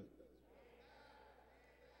you.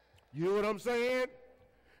 You know what I'm saying?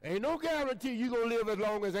 Ain't no guarantee you're going to live as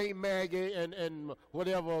long as Aunt Maggie and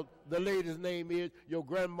whatever the lady's name is, your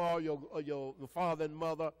grandma, your father and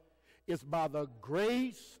mother. It's by the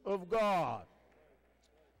grace of God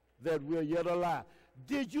that we're yet alive.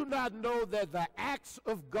 Did you not know that the acts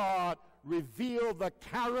of God reveal the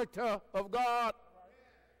character of God?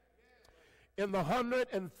 In the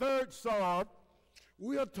 103rd Psalm,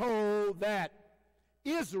 we are told that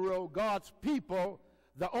Israel, God's people,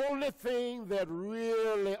 the only thing that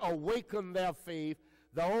really awakened their faith,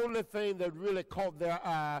 the only thing that really caught their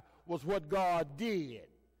eye was what God did.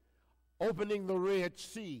 Opening the Red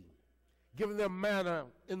Sea, giving them manna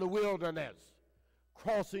in the wilderness,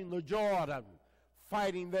 crossing the Jordan,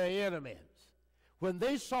 fighting their enemies. When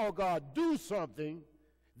they saw God do something,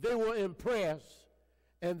 they were impressed,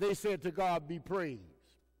 and they said to God, "Be praised."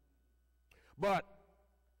 But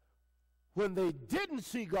when they didn't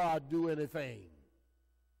see God do anything,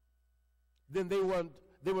 then they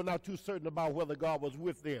were not too certain about whether God was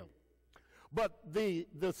with them. But the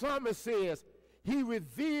psalmist says he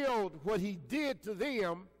revealed what he did to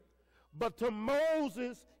them, but to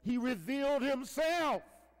Moses he revealed himself.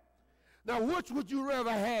 Now, which would you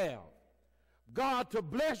rather have? God to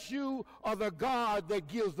bless you or the God that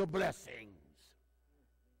gives the blessings?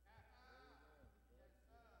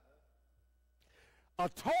 A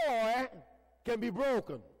toy can be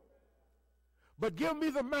broken, But give me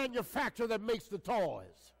the manufacturer that makes the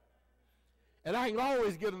toys, and I can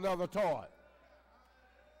always get another toy.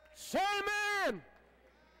 Say amen.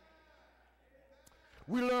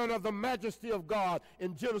 We learn of the majesty of God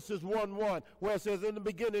in Genesis 1:1, where it says, in the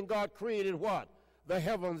beginning God created what? The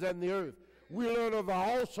heavens and the earth. We learn of the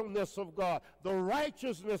awesomeness of God, the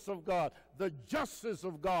righteousness of God, the justice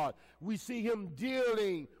of God. We see him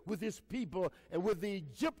dealing with his people and with the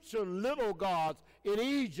Egyptian little gods in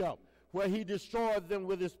Egypt, where he destroyed them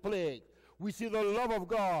with his plague. We see the love of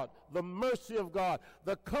God, the mercy of God,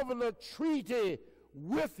 the covenant treaty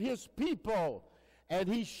with his people. And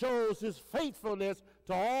he shows his faithfulness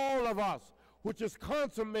to all of us, which is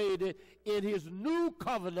consummated in his new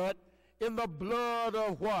covenant in the blood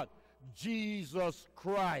of what? Jesus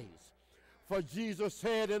Christ. For Jesus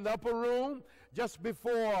said in the upper room, just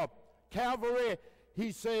before Calvary,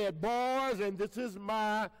 he said, boys, and this is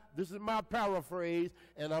my paraphrase,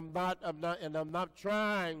 and I'm not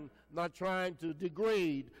trying to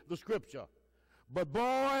degrade the scripture. But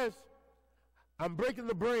boys, I'm breaking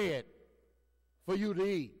the bread for you to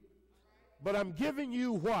eat. But I'm giving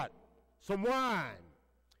you what? Some wine.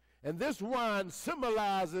 And this wine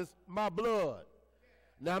symbolizes my blood.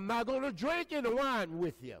 Now, I'm not going to drink any wine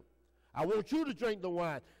with you. I want you to drink the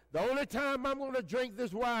wine. The only time I'm going to drink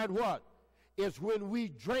this wine, what? Is when we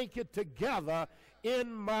drink it together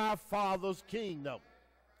in my Father's kingdom.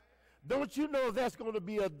 Don't you know that's going to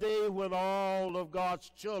be a day when all of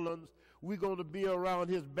God's children, we're going to be around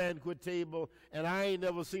his banquet table, and I ain't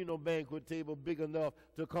never seen no banquet table big enough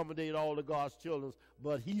to accommodate all of God's children.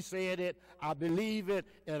 But he said it, I believe it,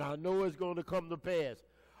 and I know it's going to come to pass.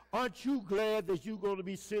 Aren't you glad that you're going to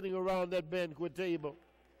be sitting around that banquet table?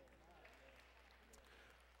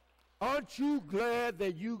 Aren't you glad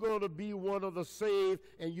that you're going to be one of the saved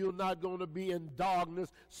and you're not going to be in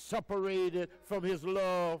darkness, separated from his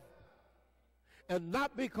love? And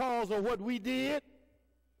not because of what we did,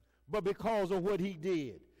 but because of what he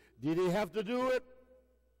did. Did he have to do it?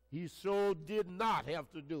 He so did not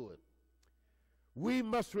have to do it. We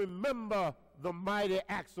must remember the mighty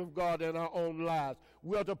acts of God in our own lives.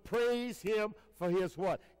 We are to praise him for his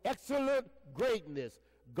what? Excellent greatness.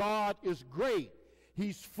 God is great.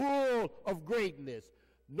 He's full of greatness.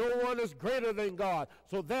 No one is greater than God.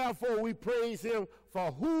 So therefore we praise him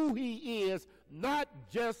for who he is, not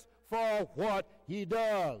just for what he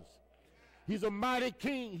does. He's a mighty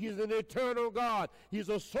king. He's an eternal God. He's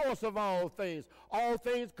a source of all things. All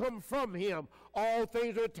things come from him. All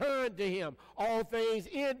things return to him. All things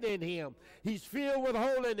end in him. He's filled with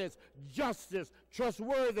holiness, justice,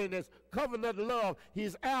 trustworthiness, covenant love.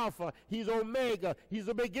 He's Alpha. He's Omega. He's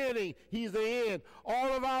the beginning. He's the end.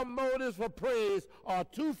 All of our motives for praise are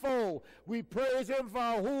twofold. We praise him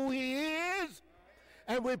for who he is,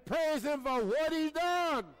 and we praise him for what he's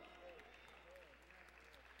done.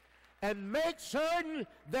 And make certain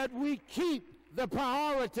that we keep the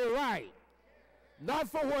priority right. Not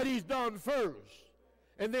for what he's done first,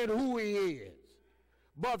 and then who he is,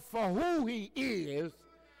 but for who he is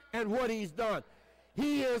and what he's done.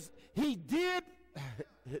 He did,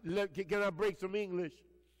 can I break some English?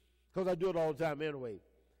 Because I do it all the time anyway.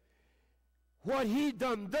 What he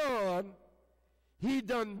done, he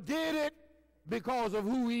done did it because of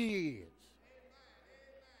who he is.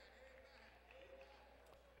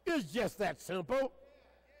 It's just that simple.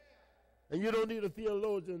 And you don't need a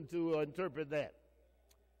theologian to interpret that.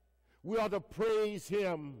 We ought to praise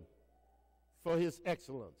him for his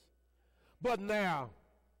excellence. But now,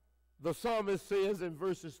 the psalmist says in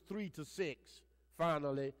verses 3 to 6,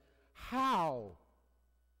 finally, how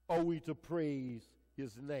are we to praise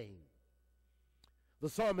his name? The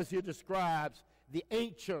psalmist here describes the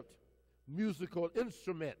ancient musical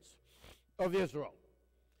instruments of Israel.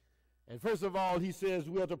 And first of all, he says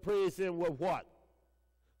we are to praise him with what?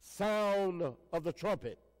 Sound of the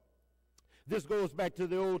trumpet. This goes back to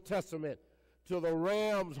the Old Testament, to the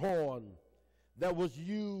ram's horn that was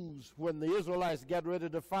used when the Israelites got ready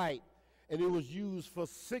to fight, and it was used for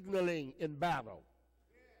signaling in battle.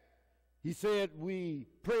 He said we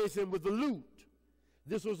praise him with the lute.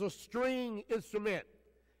 This was a string instrument.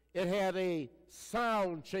 It had a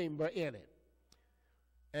sound chamber in it.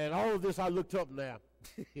 And all of this I looked up now.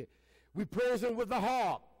 We praise him with the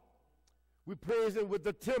harp. We praise him with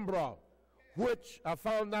the timbrel, which I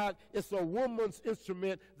found out it's a woman's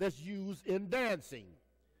instrument that's used in dancing.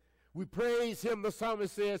 We praise him, the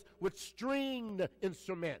psalmist says, with stringed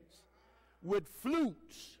instruments, with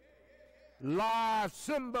flutes, live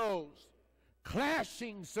cymbals,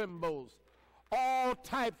 clashing cymbals, all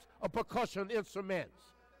types of percussion instruments,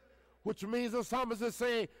 which means the psalmist is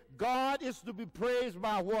saying God is to be praised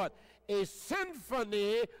by what? A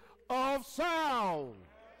symphony of sound.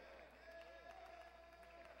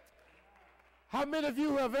 How many of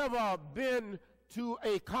you have ever been to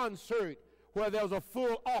a concert where there was a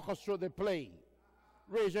full orchestra that played?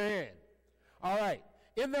 Raise your hand. All right.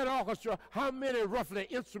 In that orchestra, how many roughly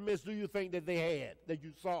instruments do you think that they had, that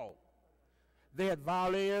you saw? They had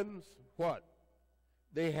violins. What?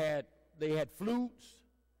 They had flutes,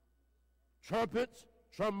 trumpets,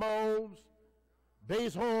 trombones,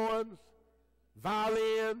 bass horns,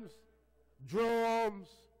 violins, drums,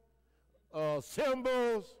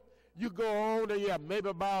 cymbals. You go on, and yeah, maybe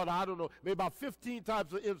about, I don't know, maybe about 15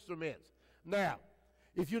 types of instruments. Now,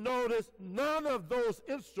 if you notice, none of those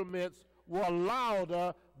instruments were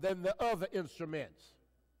louder than the other instruments.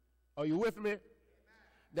 Are you with me?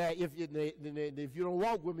 Now, if you don't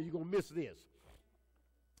walk with me, you're going to miss this.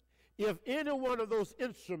 If any one of those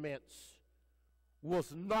instruments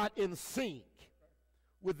was not in sync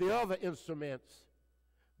with the other instruments,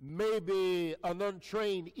 maybe an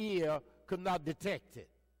untrained ear could not detect it.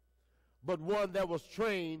 But one that was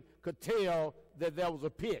trained could tell that there was a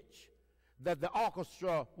pitch, that the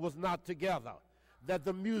orchestra was not together, that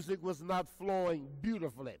the music was not flowing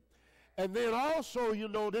beautifully. And then also you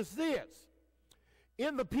notice this.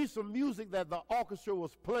 In the piece of music that the orchestra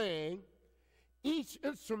was playing, each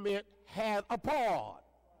instrument had a part.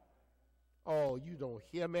 Oh, you don't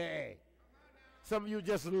hear me. Some of you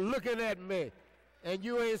just looking at me, and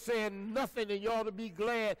you ain't saying nothing, and you ought to be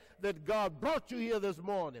glad that God brought you here this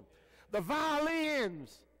morning. The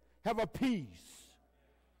violins have a piece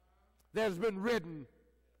that has been written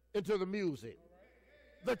into the music.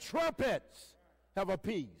 The trumpets have a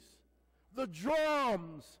piece. The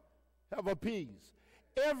drums have a piece.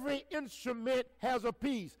 Every instrument has a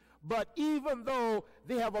piece. But even though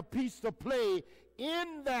they have a piece to play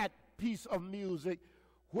in that piece of music,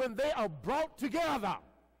 when they are brought together,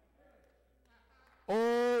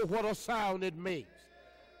 oh, what a sound it makes.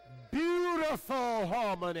 Beautiful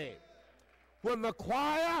harmony. When the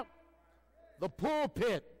choir, the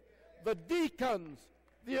pulpit, the deacons,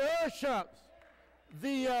 the ushers,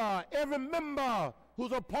 every member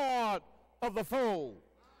who's a part of the fold,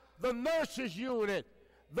 the nurses unit,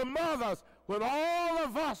 the mothers, when all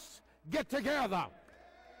of us get together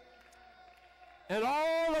and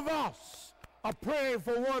all of us are praying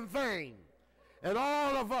for one thing and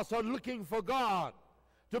all of us are looking for God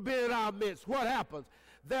to be in our midst, what happens?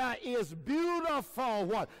 There is beautiful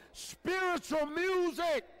what? Spiritual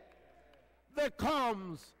music that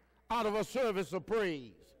comes out of a service of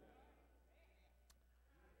praise.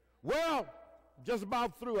 Well, just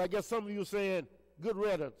about through. I guess some of you are saying, good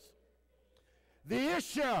riddance. The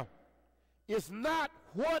issue is not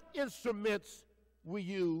what instruments we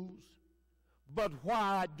use, but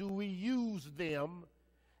why do we use them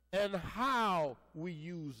and how we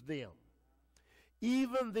use them.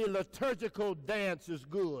 Even the liturgical dance is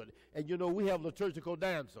good. And you know, we have liturgical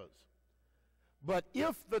dancers. But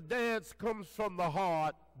if the dance comes from the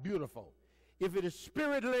heart, beautiful. If it is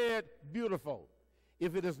spirit-led, beautiful.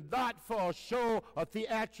 If it is not for a show or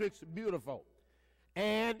theatrics, beautiful.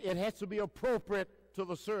 And it has to be appropriate to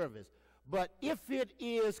the service. But if it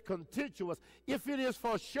is contentious, if it is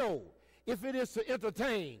for show, if it is to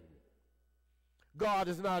entertain, God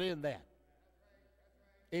is not in that.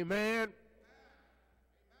 Amen.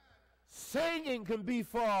 Singing can be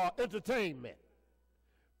for entertainment.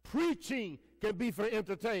 Preaching can be for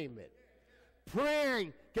entertainment.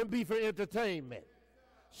 Praying can be for entertainment.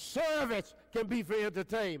 Service can be for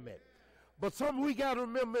entertainment. But something we got to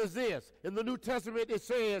remember is this. In the New Testament it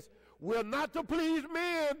says, we're not to please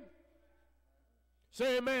men.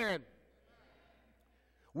 Say amen.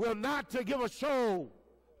 We're not to give a show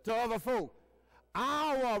to other folk.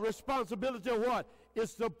 Our responsibility what?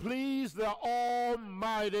 Is to please the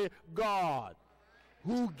Almighty God,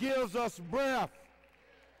 who gives us breath,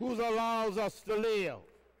 who allows us to live.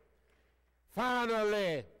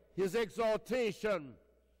 Finally, his exaltation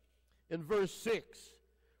in verse 6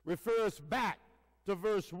 refers back to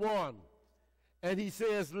verse 1. And he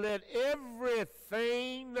says, let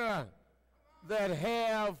everything that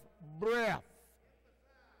have breath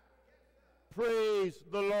praise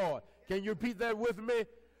the Lord. Can you repeat that with me?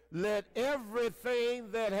 Let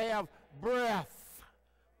everything that have breath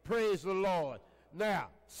praise the Lord. Now,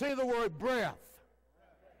 say the word breath.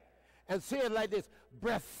 And say it like this.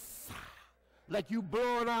 Breath. Like you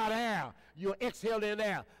blowing out air. You're exhaling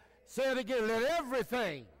air. Say it again. Let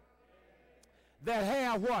everything that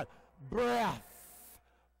have what? Breath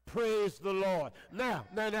praise the Lord. Now.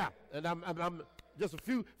 And I'm just a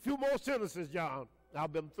few more sentences, John.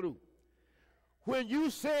 I've been through. When you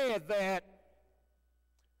said that,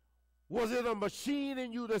 was it a machine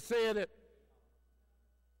in you that said it?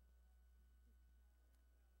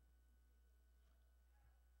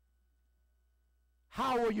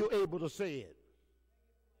 How were you able to say it?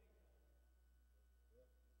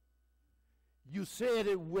 You said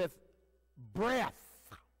it with breath.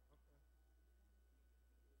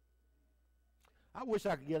 I wish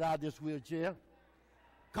I could get out of this wheelchair.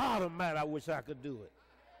 God Almighty, I wish I could do it.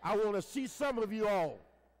 I want to see some of you all.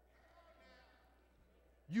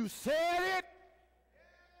 You said it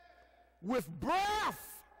with breath.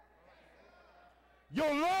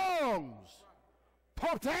 Your lungs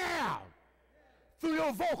pumped air through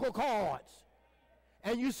your vocal cords.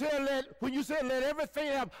 And you said, when you said, let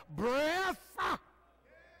everything have breath,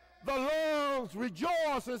 the lungs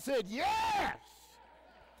rejoiced and said, yes.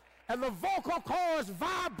 And the vocal cords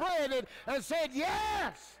vibrated and said,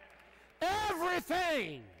 yes.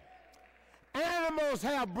 Everything. Animals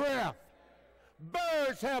have breath.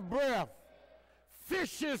 Birds have breath.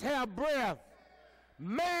 Fishes have breath.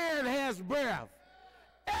 Man has breath.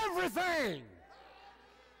 Everything.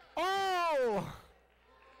 Oh.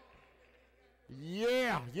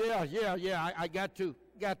 Yeah. I got to.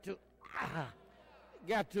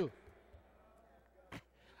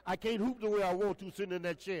 I can't hoop the way I want to sitting in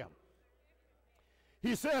that chair.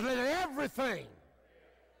 He said, let everything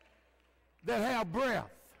that have breath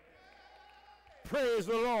praise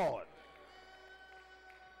the Lord.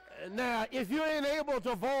 Now, if you ain't able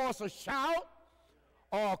to voice a shout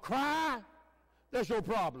or a cry, that's your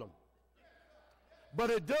problem. But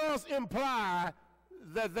it does imply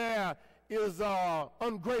that there is an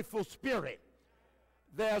ungrateful spirit.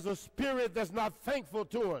 There's a spirit that's not thankful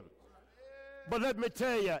to him. But let me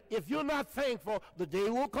tell you, if you're not thankful, the day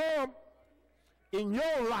will come in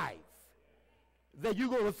your life that you're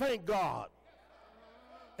going to thank God.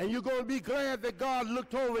 And you're going to be glad that God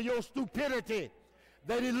looked over your stupidity,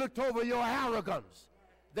 that he looked over your arrogance,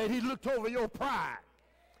 that he looked over your pride,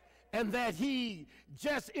 and that he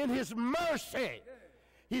just in his mercy,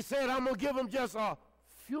 he said, I'm going to give him just a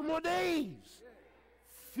few more days,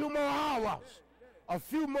 few more hours, a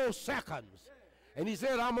few more seconds. And he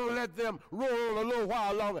said, I'm going to let them roll a little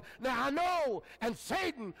while longer. Now I know, and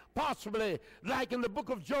Satan possibly, like in the book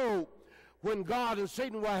of Job, when God and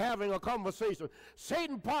Satan were having a conversation,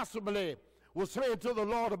 Satan possibly was saying to the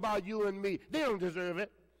Lord about you and me, they don't deserve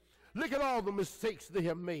it. Look at all the mistakes they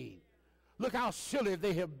have made. Look how silly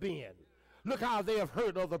they have been. Look how they have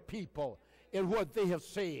hurt other people in what they have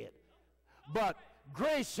said. But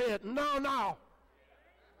grace said, no.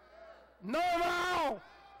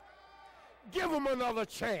 Give them another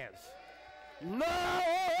chance. No!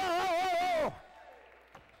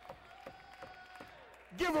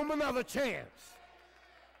 Give them another chance.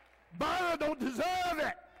 Byron don't deserve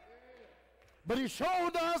it, but he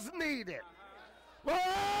sure does need it.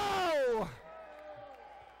 Whoa!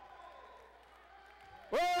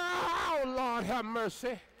 Oh, Lord have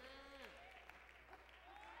mercy.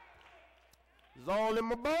 It's all in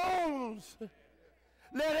my bones.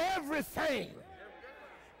 Let everybody,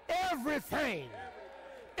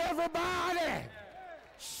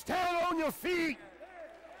 stand on your feet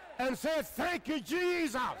and say, thank you,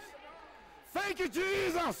 Jesus. Thank you,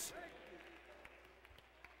 Jesus.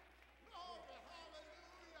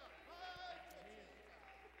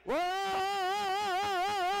 Whoa!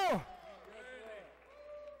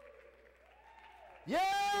 Yeah!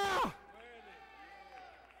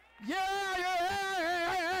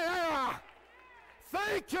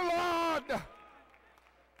 Thank you, Lord.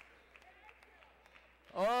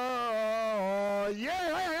 Oh,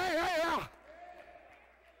 yeah.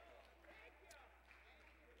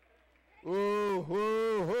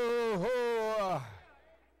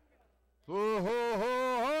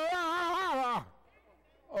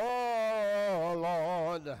 Oh,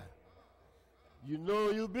 Lord. You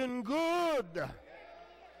know you've been good.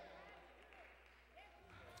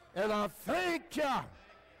 And I thank you.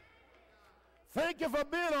 Thank you for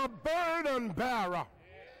being a burden bearer.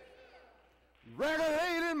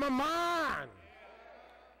 Regulating my mind.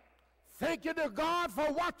 Thank you to God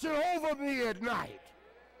for watching over me at night.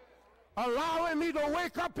 Allowing me to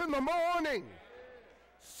wake up in the morning.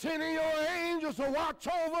 Sending your angels to watch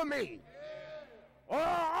over me. All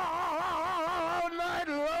night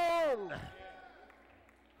long.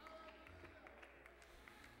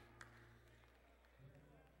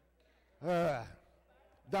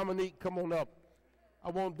 Dominique, come on up. I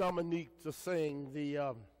want Dominique to sing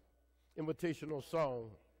the invitational song.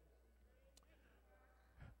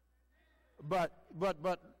 But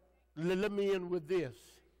let me end with this.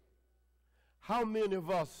 How many of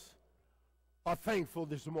us are thankful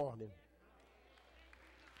this morning?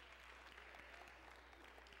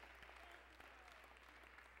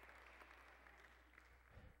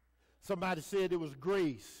 Somebody said it was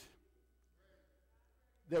grace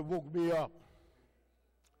that woke me up.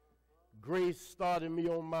 Grace started me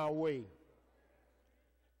on my way.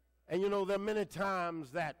 And you know, there are many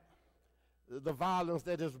times that the violence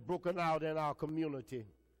that has broken out in our community,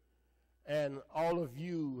 and all of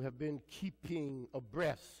you have been keeping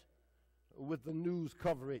abreast with the news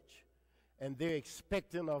coverage, and they're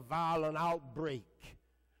expecting a violent outbreak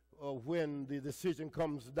when the decision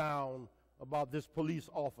comes down about this police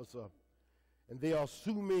officer. And they are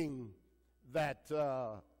assuming that,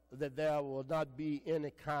 that there will not be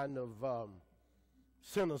any kind of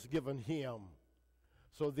sentence given him.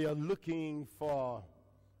 So they are looking for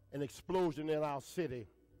an explosion in our city,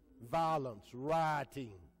 violence,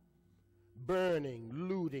 rioting, burning,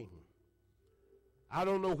 looting. I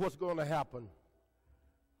don't know what's going to happen,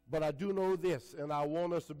 but I do know this, and I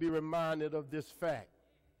want us to be reminded of this fact.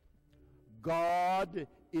 God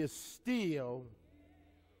is still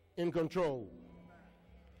in control.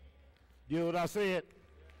 You know what I said?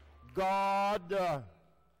 God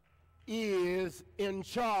is in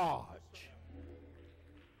charge.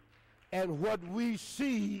 And what we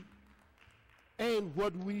see ain't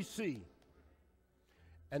what we see.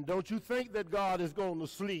 And don't you think that God is going to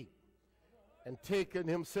sleep and taking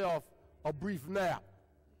himself a brief nap.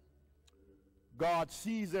 God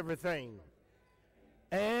sees everything.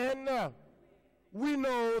 And we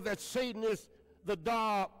know that Satan is the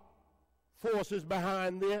dark forces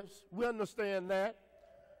behind this. We understand that.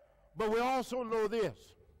 But we also know this.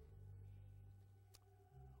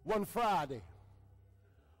 One Friday,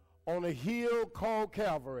 on a hill called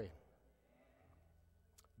Calvary,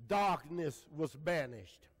 darkness was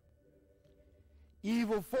banished.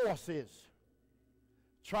 Evil forces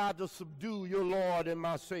tried to subdue your Lord and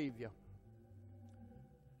my Savior.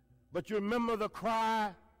 But you remember the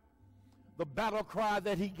cry, the battle cry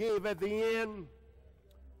that he gave at the end?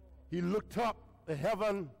 He looked up to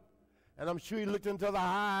heaven, and I'm sure he looked into the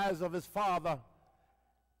eyes of his Father.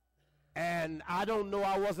 And I don't know,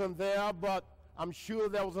 I wasn't there, but I'm sure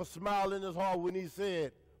there was a smile in his heart when he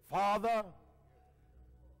said, Father,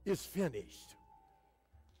 it's finished.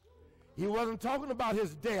 He wasn't talking about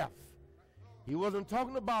his death. He wasn't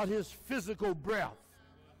talking about his physical breath.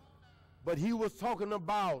 But he was talking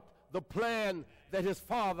about the plan that his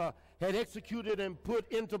Father had executed and put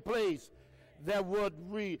into place that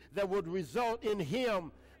would result in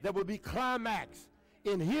him, that would be climaxed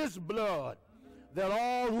in his blood, that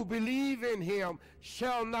all who believe in him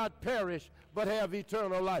shall not perish but have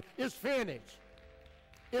eternal life. It's finished.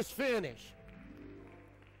 It's finished.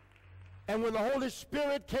 And when the Holy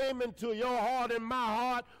Spirit came into your heart and my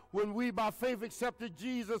heart, when we by faith accepted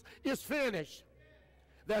Jesus, it's finished.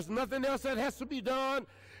 There's nothing else that has to be done.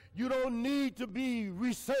 You don't need to be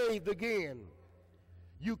resaved again.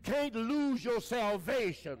 You can't lose your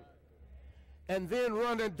salvation and then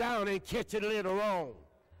run it down and catch it later on.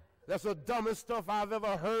 That's the dumbest stuff I've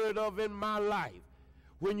ever heard of in my life.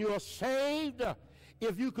 When you're saved,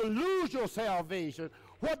 if you can lose your salvation,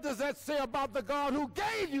 what does that say about the God who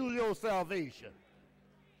gave you your salvation?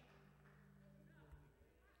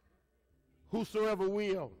 Whosoever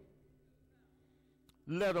will,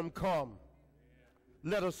 let them come.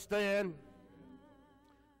 Let us stand.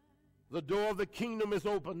 The door of the kingdom is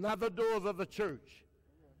open, not the doors of the church,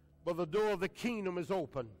 but the door of the kingdom is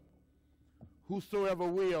open. Whosoever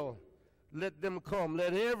will, let them come.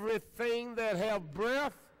 Let everything that have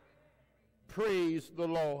breath praise the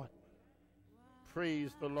Lord.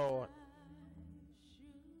 Praise the Lord.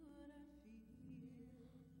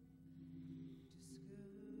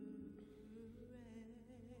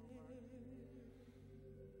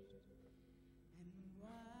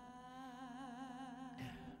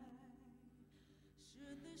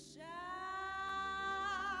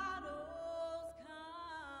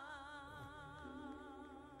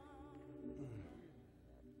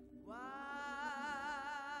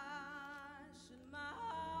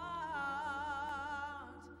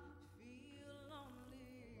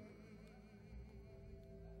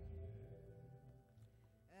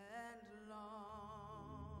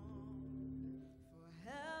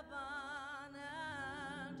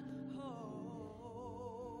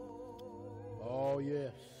 Oh,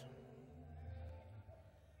 yes.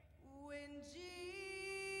 When Jesus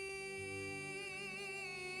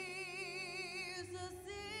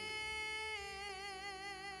is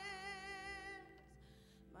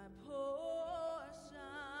my portion,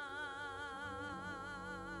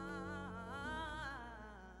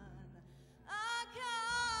 a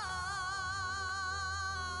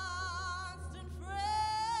constant friend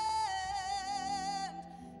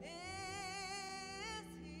is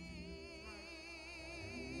He.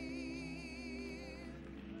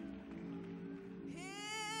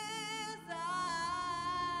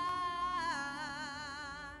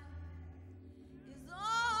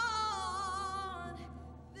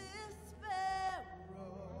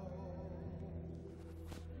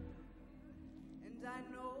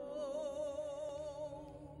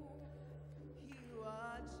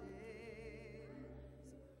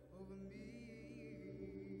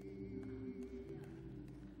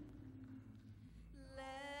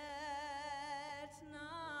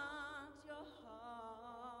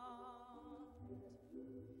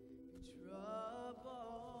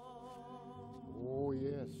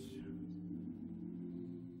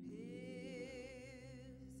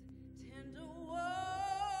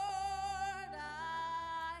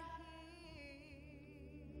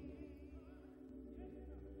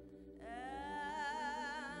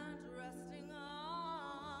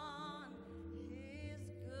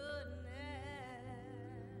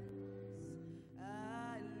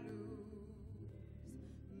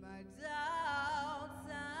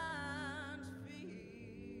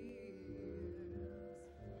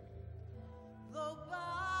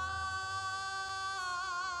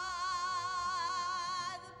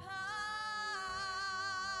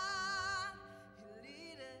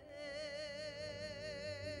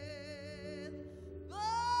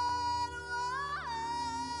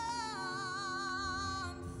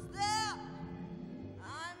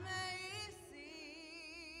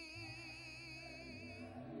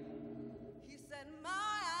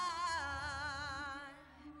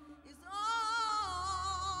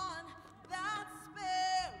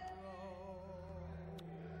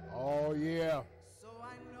 Oh, yeah. So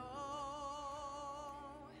I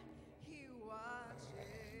know he watches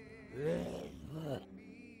me.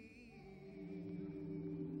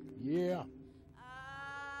 Yeah. I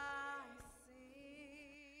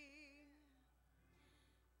sing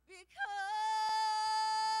because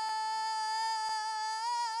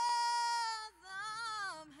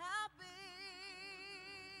I'm happy,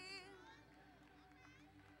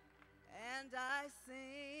 and I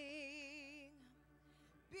sing